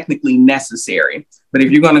technically necessary. But if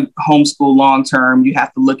you're going to homeschool long term, you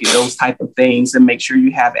have to look at those type of things and make sure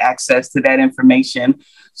you have access to that information.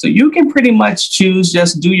 So you can pretty much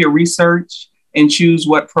just do your research and choose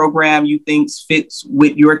what program you think fits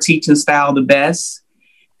with your teaching style the best.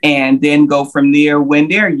 And then go from there. When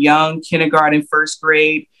they're young, kindergarten, first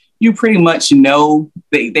grade, you pretty much know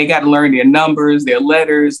they got to learn their numbers, their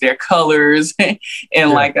letters, their colors. And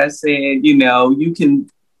like I said,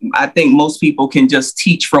 I think most people can just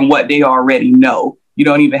teach from what they already know. You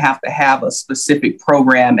don't even have to have a specific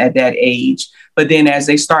program at that age. But then as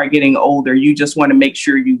they start getting older, you just want to make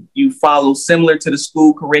sure you follow similar to the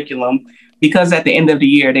school curriculum, because at the end of the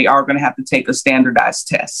year, they are going to have to take a standardized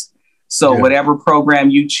test. So whatever program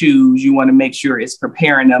you choose, you want to make sure it's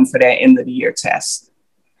preparing them for that end of the year test.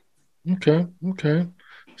 Okay.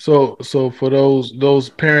 So for those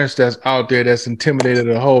parents that's out there that's intimidated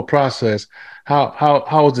the whole process,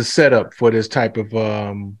 how is the setup for this type of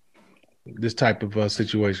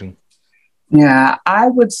situation? Yeah, I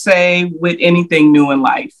would say with anything new in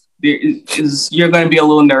life, you're going to be a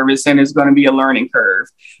little nervous and there's going to be a learning curve.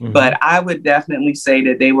 Mm-hmm. But I would definitely say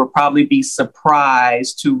that they will probably be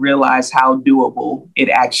surprised to realize how doable it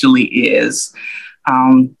actually is.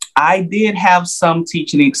 I did have some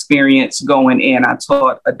teaching experience going in. I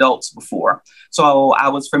taught adults before, so I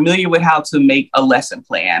was familiar with how to make a lesson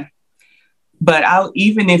plan. But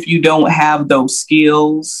even if you don't have those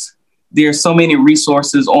skills, there's so many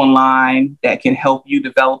resources online that can help you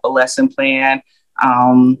develop a lesson plan.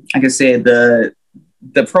 Like I said, the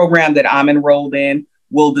program that I'm enrolled in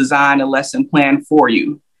will design a lesson plan for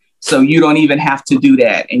you. So you don't even have to do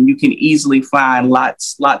that. And you can easily find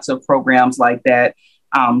lots of programs like that.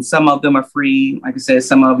 Some of them are free. Like I said,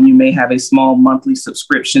 some of them you may have a small monthly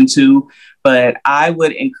subscription to, but I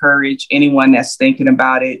would encourage anyone that's thinking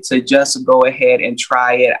about it to just go ahead and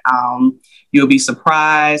try it. You'll be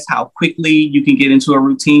surprised how quickly you can get into a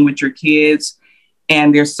routine with your kids.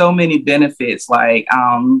 And there's so many benefits, like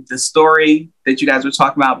the story that you guys were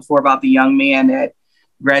talking about before about the young man that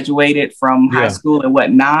graduated from high school at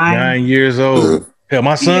what, 9 years old. Yeah,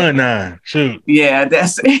 my son 9. Shoot. Yeah,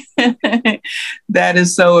 that's that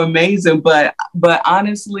is so amazing. But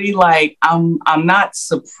honestly, like I'm not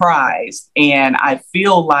surprised, and I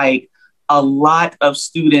feel like a lot of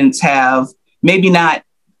students have maybe not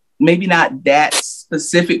that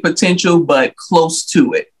specific potential, but close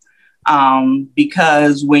to it.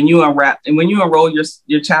 Because when you enroll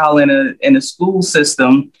your child in a school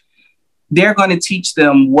system, they're going to teach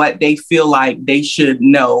them what they feel like they should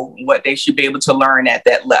know, what they should be able to learn at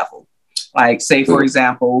that level. Like, say, for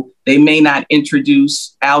example, they may not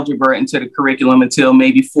introduce algebra into the curriculum until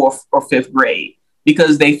maybe 4th or 5th grade,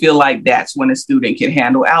 because they feel like that's when a student can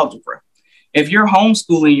handle algebra. If you're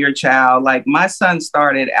homeschooling your child, like my son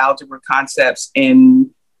started algebra concepts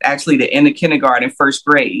in actually the end of kindergarten, 1st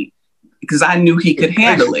grade, because I knew he could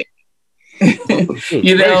handle it.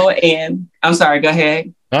 You know, and I'm sorry, go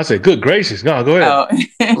ahead. I said, good gracious. No, go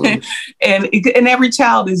ahead. And every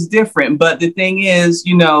child is different. But the thing is,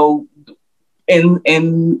 you know,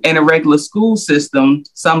 in a regular school system,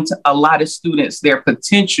 a lot of students, their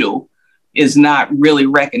potential is not really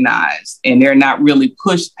recognized, and they're not really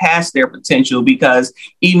pushed past their potential, because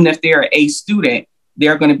even if they're an A student,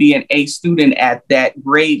 they're going to be an A student at that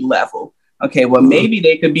grade level. Okay, well, maybe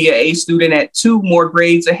they could be an A student at 2 more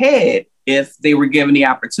grades ahead if they were given the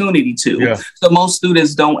opportunity to. Yeah. So most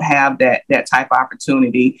students don't have that type of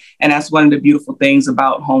opportunity. And that's one of the beautiful things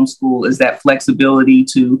about homeschool, is that flexibility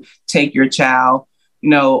to take your child. You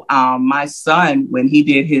know, my son, when he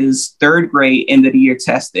did his 3rd grade end of the year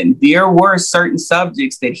testing, there were certain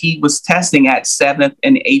subjects that he was testing at 7th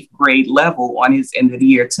and 8th grade level on his end of the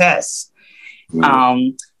year tests.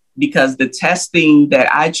 Because the testing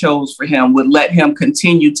that I chose for him would let him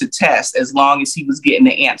continue to test as long as he was getting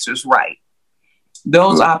the answers right.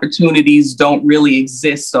 Those opportunities don't really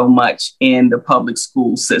exist so much in the public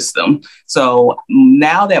school system. So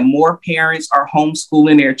now that more parents are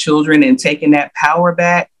homeschooling their children and taking that power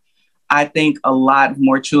back, I think a lot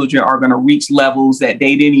more children are going to reach levels that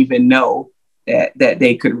they didn't even know that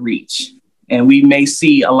they could reach. And we may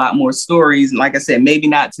see a lot more stories. Like I said, maybe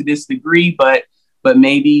not to this degree, but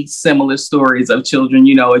maybe similar stories of children,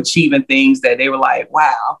 you know, achieving things that they were like,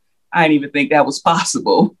 wow, I didn't even think that was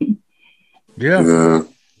possible. Yeah.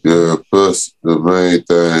 Plus the main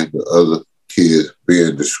thing, the other kids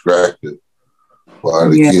being distracted while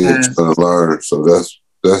the kids gonna learn. So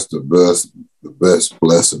that's the best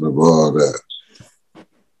blessing of all that.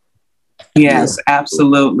 Yes,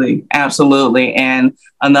 absolutely. Absolutely. And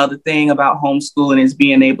another thing about homeschooling is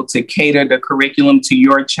being able to cater the curriculum to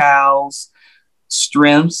your child's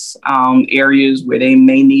strengths, areas where they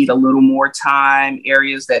may need a little more time,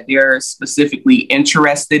 areas that they're specifically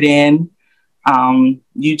interested in.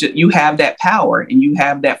 You have that power and you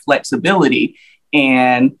have that flexibility,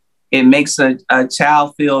 and it makes a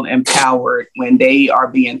child feel empowered when they are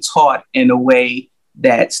being taught in a way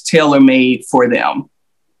that's tailor-made for them.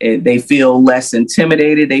 They feel less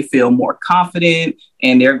intimidated, they feel more confident,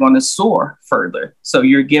 and they're going to soar further. So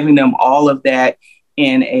you're giving them all of that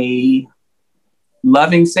in a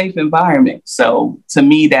loving, safe environment. So to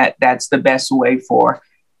me, that's the best way for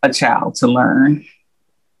a child to learn.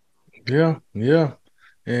 Yeah.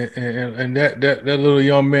 And that little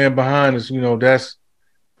young man behind us, you know, that's,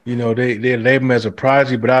 you know, they label him as a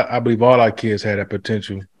prodigy, but I believe all our kids had that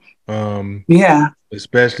potential.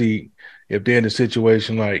 Especially if they're in a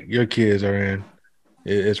situation like your kids are in,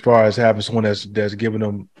 as far as having someone that's giving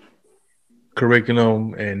them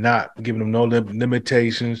curriculum and not giving them no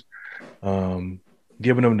limitations,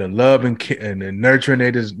 giving them the love and the nurturing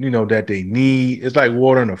that they need. It's like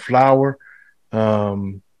watering a flower.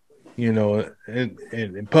 You know,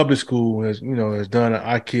 in public school has done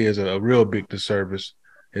our kids a real big disservice.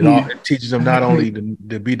 It teaches them not only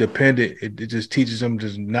to be dependent, it just teaches them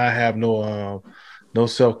to not have no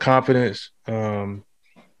self-confidence. And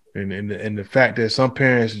the fact that some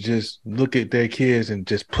parents just look at their kids and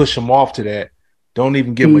just push them off to that, don't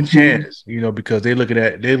even give them a chance, you know, because they're looking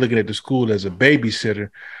at the school as a babysitter,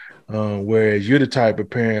 whereas you're the type of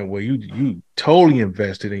parent where you totally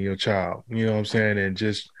invested in your child, you know what I'm saying, and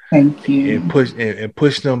just and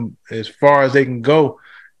push them as far as they can go.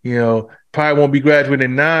 You know, probably won't be graduating at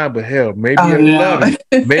 9, but hell, maybe at 11,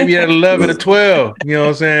 maybe at 11 or 12. You know what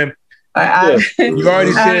I'm saying? You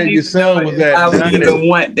already said your son was at. I would even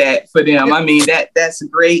want that for them. I mean, that's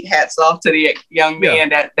great. Hats off to the young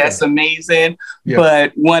man. That's amazing. Yeah.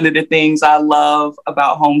 But one of the things I love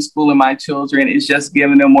about homeschooling my children is just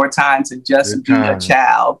giving them more time to just be a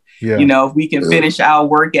child. Yeah. You know, if we can finish our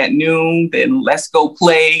work at noon, then let's go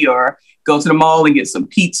play or go to the mall and get some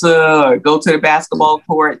pizza or go to the basketball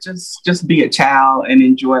court. Just be a child and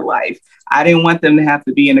enjoy life. I didn't want them to have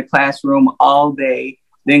to be in the classroom all day,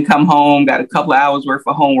 then come home, got a couple of hours worth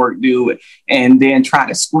of homework due, and then try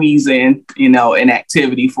to squeeze in, you know, an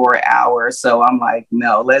activity for an hour. So I'm like,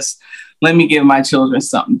 no, let me give my children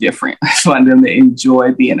something different. I want them to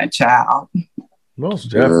enjoy being a child.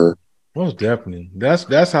 Most definitely. Most definitely.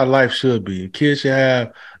 That's how life should be. Kids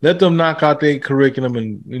should let them knock out their curriculum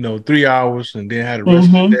in, you know, 3 hours and then have the rest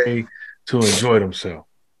of the day to enjoy themselves.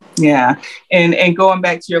 Yeah. And going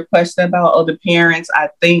back to your question about other parents, I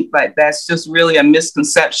think like that's just really a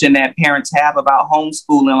misconception that parents have about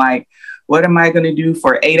homeschooling. Like, what am I going to do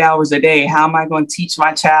for 8 hours a day? How am I going to teach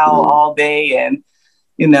my child all day? And,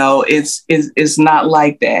 you know, it's not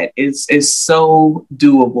like that. It's so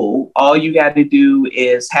doable. All you got to do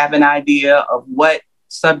is have an idea of what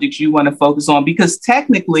subjects you want to focus on, because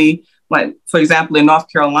technically, like, for example, in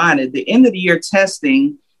North Carolina, the end of the year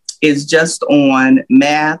testing is just on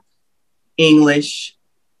math, English,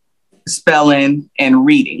 spelling, and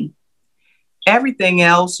reading. Everything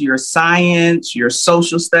else, your science, your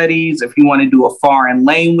social studies, if you want to do a foreign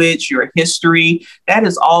language, your history, that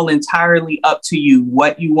is all entirely up to you,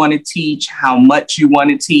 what you want to teach, how much you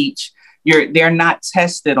want to teach. They're not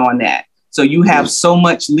tested on that. So you have so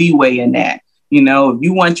much leeway in that. You know, if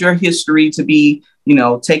you want your history to be, you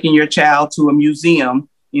know, taking your child to a museum,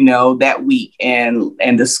 you know, that week and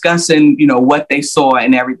discussing, you know, what they saw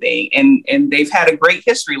and everything. And they've had a great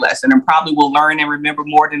history lesson and probably will learn and remember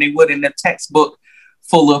more than they would in a textbook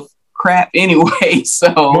full of crap anyway.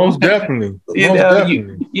 So most definitely.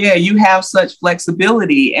 You have such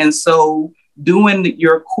flexibility. And so doing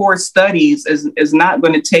your core studies is not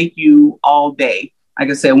going to take you all day. Like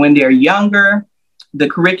I said, when they're younger, the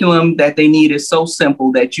curriculum that they need is so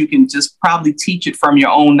simple that you can just probably teach it from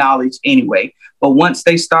your own knowledge anyway. But once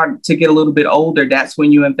they start to get a little bit older, that's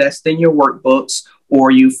when you invest in your workbooks, or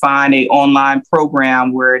you find an online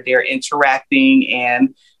program where they're interacting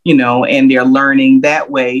and, you know, and they're learning that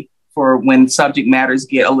way for when subject matters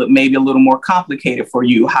get maybe a little more complicated for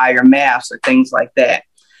you, higher maths or things like that.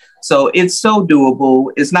 So it's so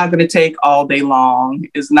doable. It's not going to take all day long.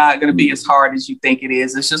 It's not going to be as hard as you think it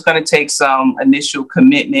is. It's just going to take some initial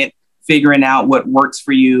commitment, figuring out what works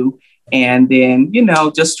for you. And then, you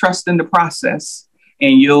know, just trust in the process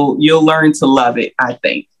and you'll learn to love it, I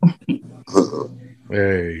think.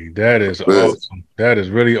 Hey, that is awesome. That is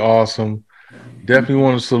really awesome. Definitely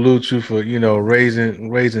want to salute you for, you know,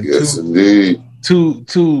 raising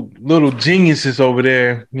two little geniuses over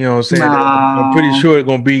there. You know what I'm saying? I'm pretty sure they're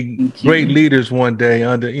going to be great leaders one day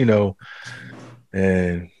under, you know,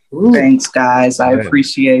 and thanks, guys. I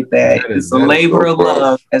appreciate that. It's a labor of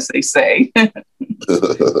love, as they say.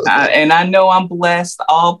 And I know I'm blessed.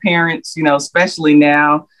 All parents, you know, especially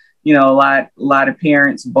now, you know, a lot of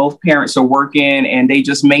parents, both parents are working and they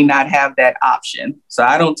just may not have that option. So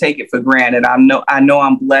I don't take it for granted. I know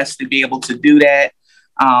I'm blessed to be able to do that.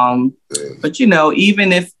 But, you know,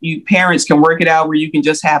 even if you parents can work it out where you can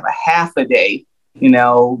just have a half a day, you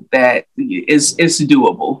know, that it's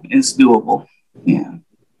doable. It's doable. Yeah.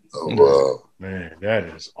 Oh, wow. Man, that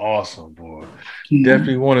is awesome, boy.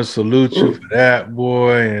 Definitely want to salute you for that,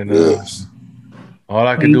 boy. And all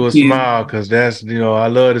I can do is smile, because that's, you know, I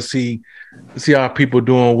love to see our people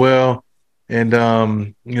doing well. And,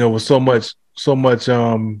 you know, with so much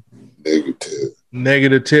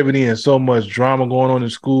negativity and so much drama going on in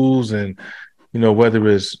schools, and, you know, whether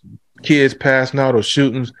it's kids passing out or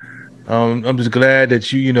shootings, I'm just glad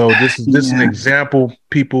that you know, this is an example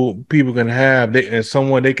people can have, and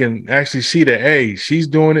someone they can actually see that, hey, she's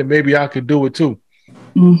doing it, maybe I could do it too.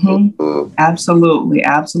 Mm-hmm. Absolutely.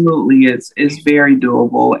 It's very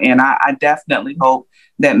doable. And I definitely hope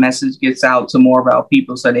that message gets out to more of our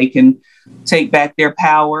people so they can take back their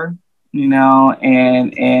power, you know,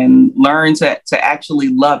 and learn to actually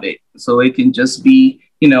love it. So it can just be,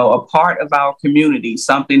 you know, a part of our community,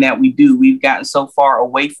 something that we do. We've gotten so far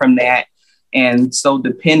away from that and so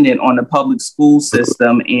dependent on the public school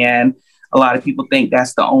system. And a lot of people think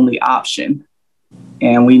that's the only option.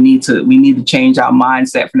 And we need to change our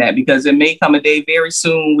mindset from that, because it may come a day very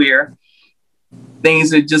soon where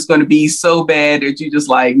things are just going to be so bad that you just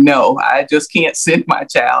like, no, I just can't send my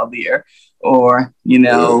child there. Or, you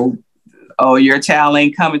know, oh, your child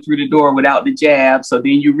ain't coming through the door without the jab. So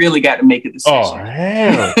then you really got to make a decision. Oh,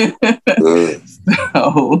 hell.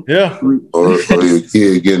 So, Yeah. Or your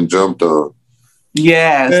kid getting jumped on.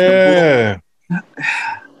 Yes.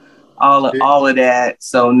 All of that.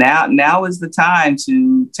 So now is the time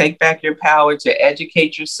to take back your power, to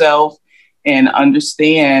educate yourself and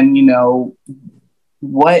understand,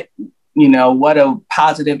 what a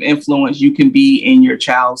positive influence you can be in your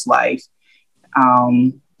child's life.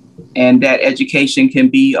 And that education can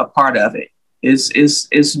be a part of it. It's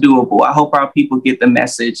doable. I hope our people get the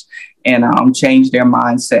message and change their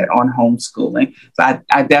mindset on homeschooling. So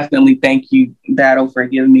I definitely thank you, Battle, for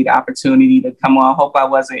giving me the opportunity to come on. I hope I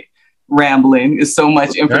wasn't rambling. It's so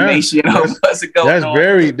much information. That's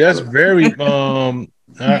very.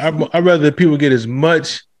 I'd rather people get as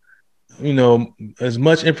much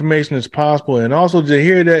information as possible, and also to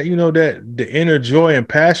hear that that the inner joy and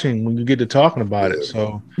passion when you get to talking about it.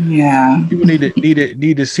 So yeah, people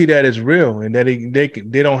need to see that as real, and that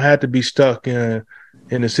they don't have to be stuck in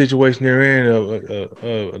the situation they're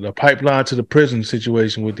in, the pipeline to the prison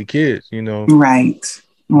situation with the kids. Right.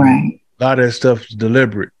 A lot of that stuff is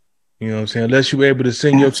deliberate. You know what I'm saying? Unless you're able to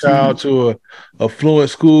send your child to a fluent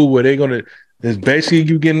school where they're gonna. It's basically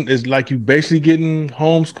it's like you basically getting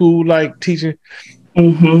homeschool like teaching.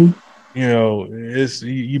 Mm-hmm. It's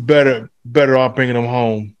you better off bringing them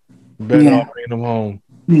home.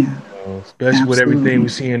 Yeah. Especially with everything we're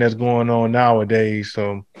seeing that's going on nowadays.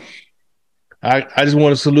 So I just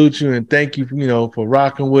want to salute you and thank you, for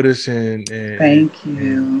rocking with us and thank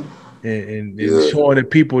you and showing the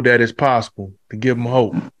people that it's possible to give them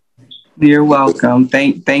hope. You're welcome.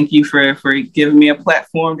 Thank you for giving me a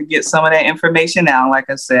platform to get some of that information out. Like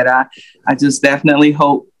I said, I just definitely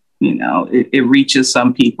hope, it reaches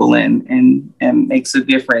some people and makes a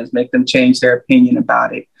difference, make them change their opinion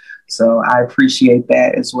about it. So I appreciate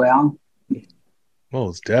that as well.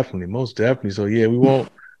 Most definitely. So yeah, we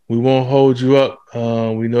won't hold you up.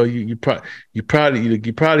 We know you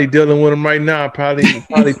probably dealing with them right now. Probably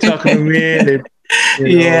tucking them in.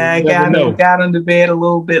 I got on the bed a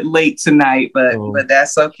little bit late tonight, but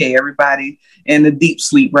that's okay. Everybody in the deep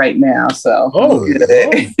sleep right now, so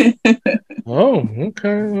okay.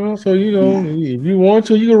 Well, so if you want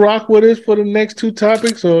to, you can rock with us for the next two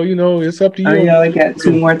topics. So it's up to you. I got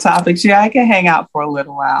two more topics. Yeah, I can hang out for a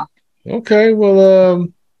little while. Okay. Well,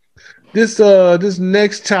 this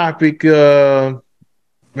next topic, man,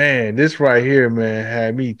 this right here, man,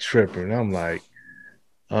 had me tripping. I'm like,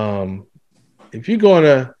 if you're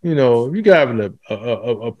gonna, if you got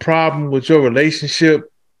a problem with your relationship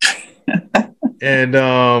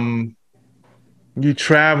and you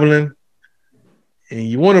traveling and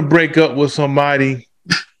you want to break up with somebody,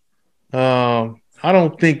 I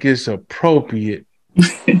don't think it's appropriate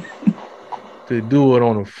to do it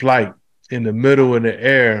on a flight in the middle of the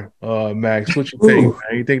air. Max, what you think,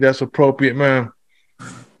 man? You think that's appropriate, man?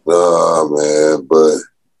 Nah, man, but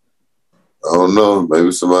I don't know.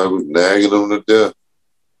 Maybe somebody was nagging them to death.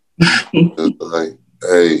 Like,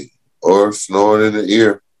 hey, or snoring in the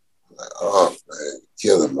ear. Like, oh, man,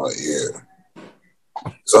 killing my ear.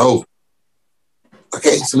 So, I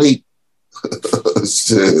can't sleep.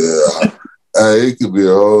 Shit. It could be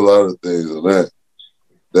a whole lot of things on that.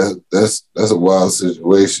 That's a wild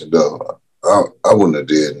situation, though. I wouldn't have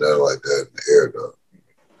did nothing like that in the air, though.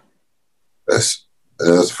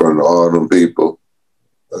 That's from all them people.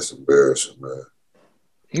 That's embarrassing, man.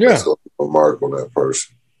 Yeah. That's gonna leave a mark on that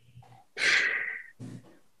person.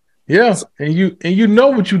 Yeah. And you know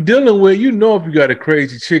what you're dealing with. You know if you got a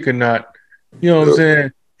crazy chick or not. You know what I'm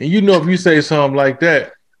saying? And you know if you say something like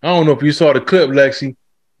that. I don't know if you saw the clip, Lexi,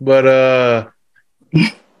 but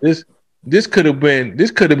this could have been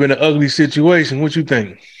an ugly situation. What you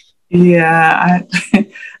think? Yeah,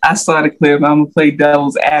 I saw the clip. I'm gonna play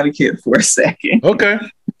devil's advocate for a second. Okay.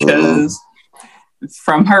 Because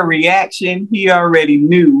from her reaction, he already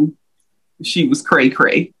knew she was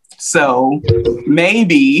cray-cray. So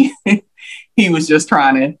maybe he was just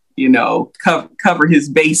trying to, cover his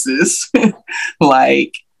bases.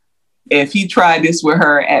 Like, if he tried this with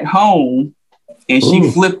her at home and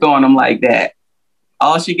she flipped on him like that,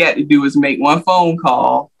 all she got to do is make one phone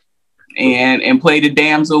call and play the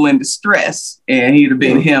damsel in distress, and he'd have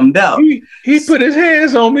been hemmed up. He put his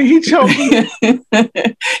hands on me. He choked me.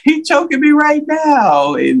 He choking me right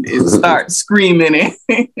now, and start screaming.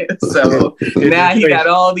 So now he got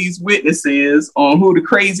all these witnesses on who the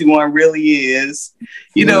crazy one really is.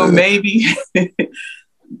 Maybe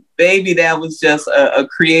that was just a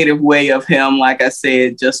creative way of him, like I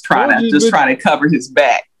said, just trying to cover his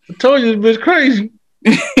back. I told you this bitch crazy.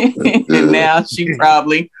 And now she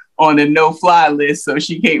probably on the no-fly list, so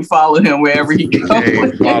she can't follow him wherever he goes.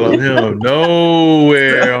 Can't follow him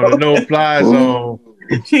nowhere on the no-fly zone.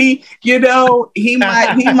 He might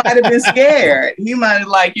have been scared. He might have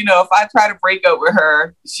if I try to break up with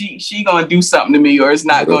her, she gonna do something to me, or it's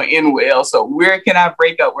not gonna end well. So where can I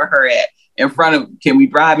break up with her at? Can we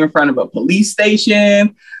drive in front of a police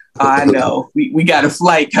station? I know we got a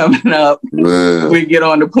flight coming up. Man. We get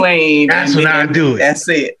on the plane. That's when I do it. That's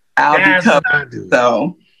it. I'll be covered.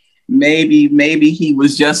 So maybe he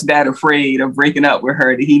was just that afraid of breaking up with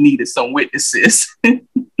her that he needed some witnesses. Yeah.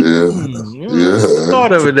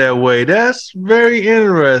 Thought of it that way. That's very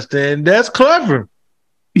interesting. That's clever.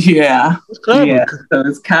 Yeah. That's clever. Yeah. So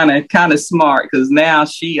it's kind of smart because now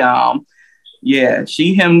she hemmed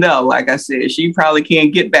up. Like I said, she probably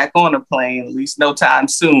can't get back on a plane, at least no time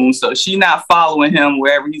soon. So she's not following him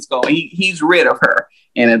wherever he's going. He's rid of her.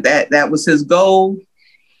 And if that was his goal,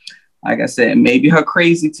 like I said, maybe her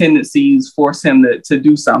crazy tendencies force him to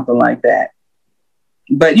do something like that.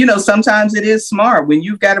 But, sometimes it is smart when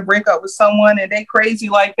you've got to break up with someone and they crazy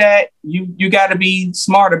like that. You got to be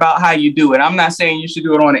smart about how you do it. I'm not saying you should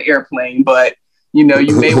do it on an airplane, but, you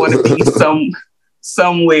may want to be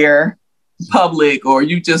somewhere public, or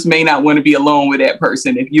you just may not want to be alone with that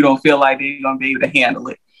person if you don't feel like they're going to be able to handle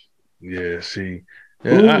it. Yeah, see.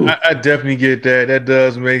 Yeah, I definitely get that. That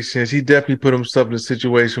does make sense. He definitely put himself in a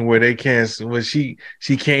situation where they can't. Where she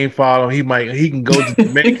can't follow. He can go to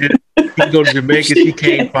Jamaica. He can go to Jamaica. She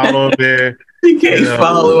can't follow him there. She can't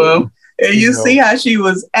follow him. And you see how she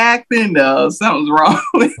was acting. Something's wrong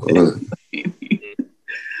with it.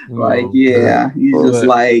 But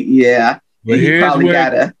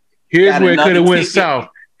here's where it could have went south.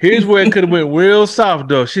 Here's where it could have went real south,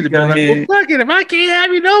 though. She'd have been like, well, fuck it. If I can't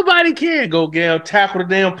have you, nobody can. Go down, tackle the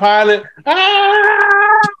damn pilot.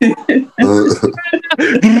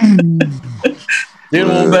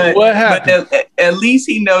 What happened? But at least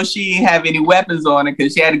he knows she didn't have any weapons on her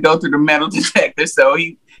because she had to go through the metal detector. So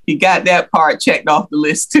he got that part checked off the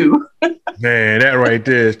list, too. Man, that right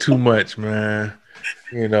there is too much, man.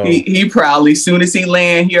 He probably, as soon as he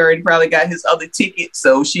land, he already probably got his other ticket,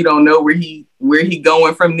 so she don't know where he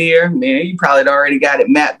going from there. Man, he probably already got it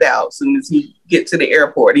mapped out. As soon as he get to the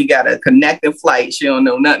airport, he got a connecting flight she don't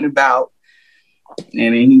know nothing about,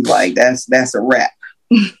 and then he's like, "That's a wrap."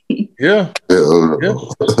 Yeah.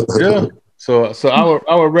 So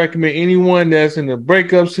I would recommend anyone that's in a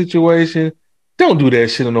breakup situation, don't do that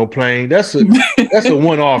shit on no plane. That's a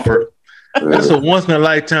one offer. That's a once in a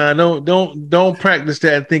lifetime. Don't practice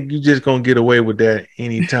that and think you're just gonna get away with that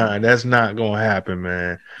anytime. That's not gonna happen,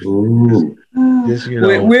 man. Just,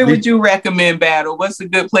 where would you recommend battle? What's a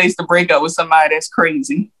good place to break up with somebody that's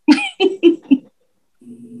crazy?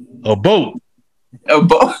 A boat. A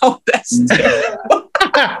boat. Oh, that's terrible.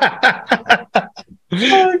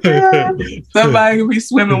 Oh, God. Somebody could be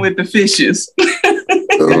swimming with the fishes.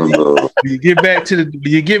 You get back to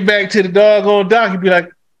the doggone dock, you be like,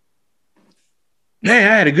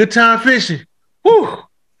 man, I had a good time fishing. Whew.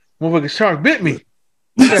 Motherfucking shark bit me.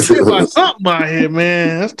 I got bit by something out here,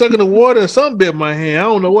 man. I stuck in the water and something bit my hand. I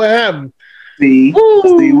don't know what happened. See,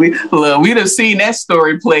 we'd have seen that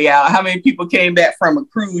story play out. How many people came back from a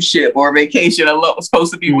cruise ship or a vacation alone,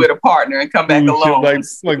 supposed to be with a partner, and come back alone?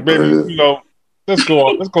 Like, baby, let's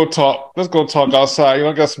go talk. Let's go talk outside.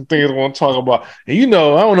 I got some things I want to talk about. And I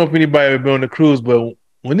don't know if anybody ever been on the cruise, but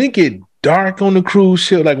when it get dark on the cruise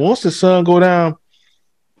ship, like once the sun go down,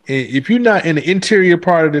 if you're not in the interior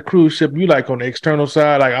part of the cruise ship, you like on the external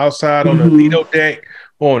side, like outside on the Lido deck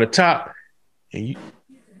or on the top, and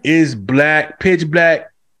it's black, pitch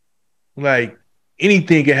black. Like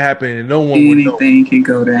anything can happen, and no one would know. Anything can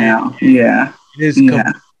go down. Yeah, it's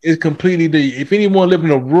completely. If anyone live in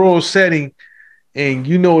a rural setting, and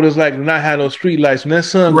there's like not have no street lights, when that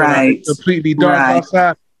sun goes out, it's completely dark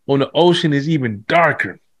outside. On the ocean is even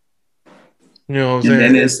darker. You know what I'm saying?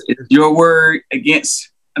 And it's your word against.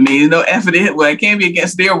 I mean, there's no evidence. Well, it can't be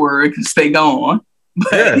against their word because they gone.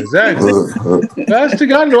 But yeah, exactly. Last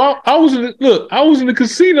thing I know, I was in the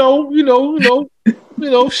casino,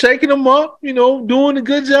 shaking them up, doing a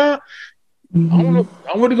good job. I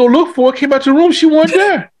went to go look for her. Came out the room, she wasn't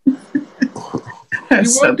there.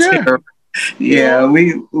 That's so terrible. Yeah,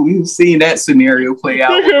 we've seen that scenario play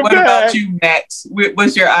out. What about you, Max?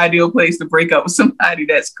 What's your ideal place to break up with somebody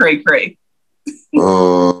that's cray-cray?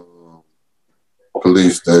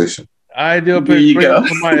 Police station. Ideal place to break up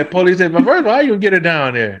with somebody at police station. But first of all, how you gonna get her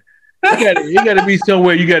down there? You gotta be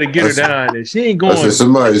somewhere you gotta get her down there. She ain't going. I said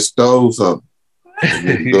somebody stole something.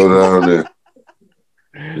 Go down there.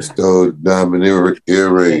 They stole diamond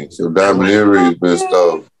earrings. So diamond earrings been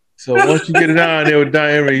stolen. So once you get it down there with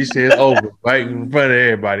Diane, you say it's over, right in front of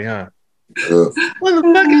everybody, huh?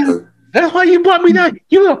 Motherfucker, that's why you brought me down.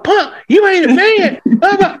 You a punk. You ain't a man.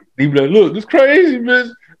 He be like, look, this crazy,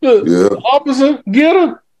 bitch. Look, officer, get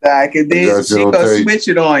him. Back and then she gonna switch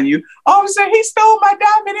it on you. Officer, he stole my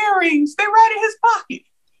diamond earrings. They're right in his pocket.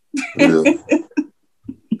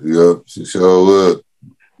 Yep, she sure would.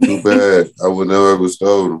 Too bad. I would never ever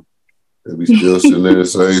stole them. They'd be still sitting in the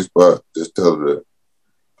same spot. Just tell her that.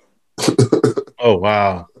 Oh,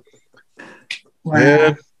 wow.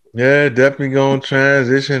 Yeah, definitely going to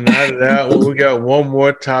transition out of that. Well, we got one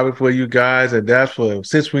more topic for you guys, and that's for,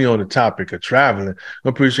 since we on the topic of traveling, I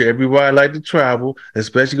appreciate everybody like to travel,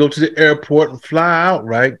 especially go to the airport and fly out,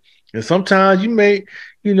 right? And sometimes you may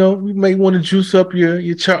want to juice up your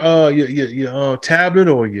tablet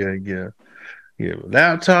or your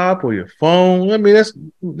laptop or your phone. I mean,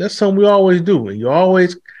 that's something we always do. And you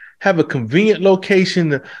always have a convenient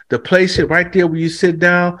location to place it right there where you sit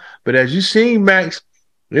down. But as you seen, Max,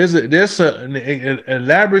 there's an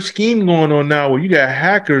elaborate scheme going on now where you got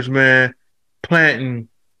hackers, man, planting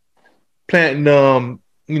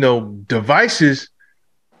devices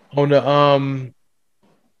on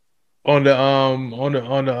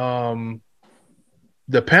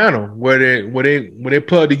the panel where they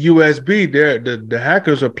plug the USB. The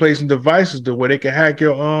hackers are placing devices to where they can hack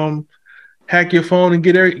your phone and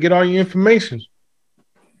get all your information.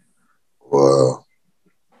 Wow.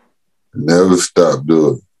 Never stop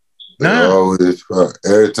doing it. They always try.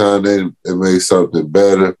 Every time they make something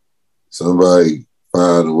better, somebody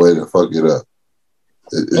find a way to fuck it up.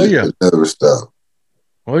 It never stop.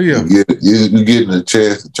 Oh yeah. You getting a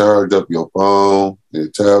chance to charge up your phone, your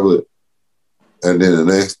tablet, and then the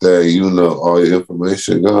next day all your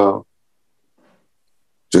information gone.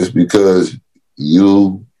 Just because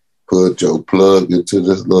you put your plug into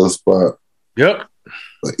this little spot. Yep.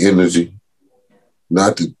 For energy.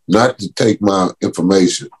 Not to take my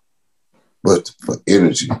information, but for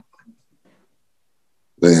energy. Man,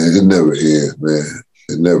 it never ends, man.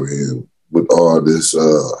 It never ends with all this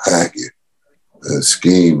hacking and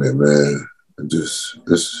scheming, man. It's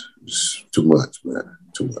too much, man.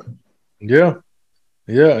 Too much. Yeah.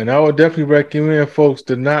 Yeah, and I would definitely recommend folks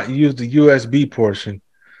to not use the USB portion.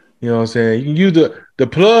 You know what I'm saying? You can use the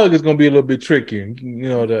plug is going to be a little bit trickier.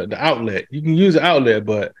 The outlet. You can use the outlet,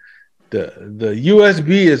 but the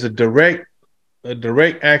USB is a direct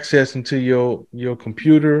access into your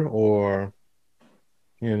computer or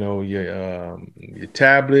your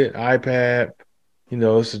tablet, iPad.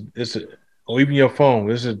 It's or even your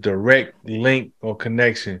phone. It's a direct link or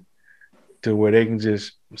connection to where they can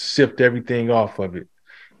just sift everything off of it.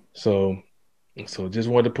 So just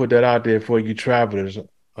wanted to put that out there for you travelers.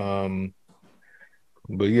 But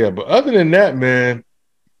other than that, man,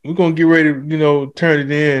 we're gonna get ready to, turn it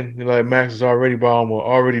in. Like Max is already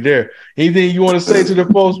there. Anything you want to say to the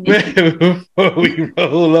folks, man, before we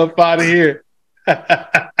roll up out of here?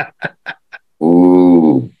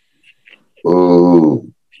 Ooh. Oh,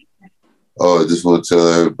 I just want to tell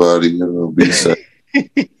everybody, be safe.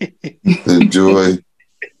 Enjoy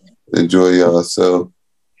yourself.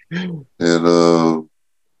 And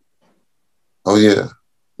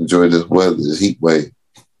enjoy this weather, this heat wave.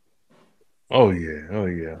 Oh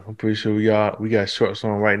yeah. I'm pretty sure we got shorts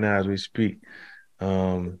on right now as we speak.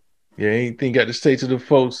 Anything got to say to the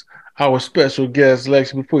folks, our special guest,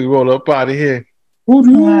 Lexi, before we roll up out of here?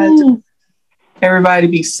 Everybody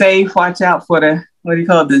be safe. Watch out for the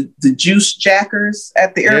the juice jackers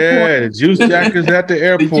at the airport. Yeah, the juice jackers at the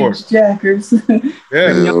airport. The juice jackers.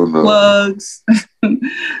 Plugs.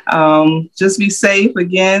 Just be safe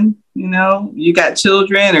again. You got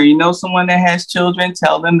children or someone that has children,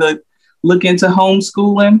 tell them to look into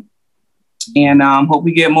homeschooling, and hope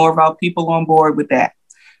we get more of our people on board with that.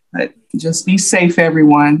 But just be safe,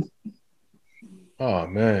 everyone. Oh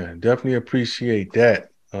man, definitely appreciate that.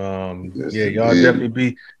 Yes,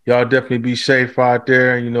 y'all definitely be safe out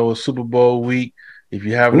there. It's Super Bowl week. If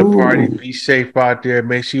you're having a party, be safe out there.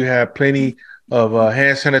 Make sure you have plenty of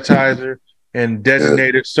hand sanitizer and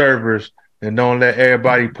designated servers, and don't let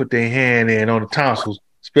everybody put their hand in on the tonsils,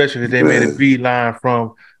 especially if they made a beeline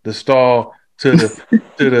from the stall to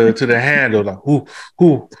the handle. Like, ooh.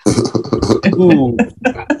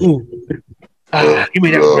 Give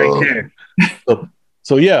me that right there.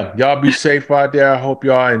 So yeah, y'all be safe out there. I hope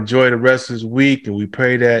y'all enjoy the rest of this week, and we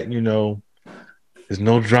pray that there's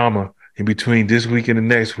no drama in between this week and the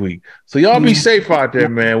next week. So y'all be safe out there,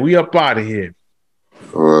 man. We up out of here.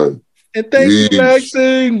 All right. And thank you,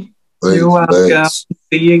 Lexi. You're welcome.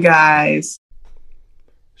 See you guys.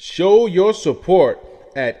 Show your support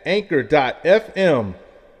at anchor.fm/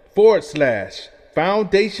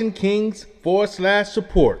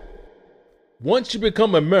 FoundationKings/support. Once you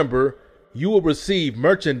become a member, you will receive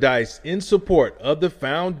merchandise in support of the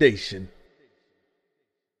foundation.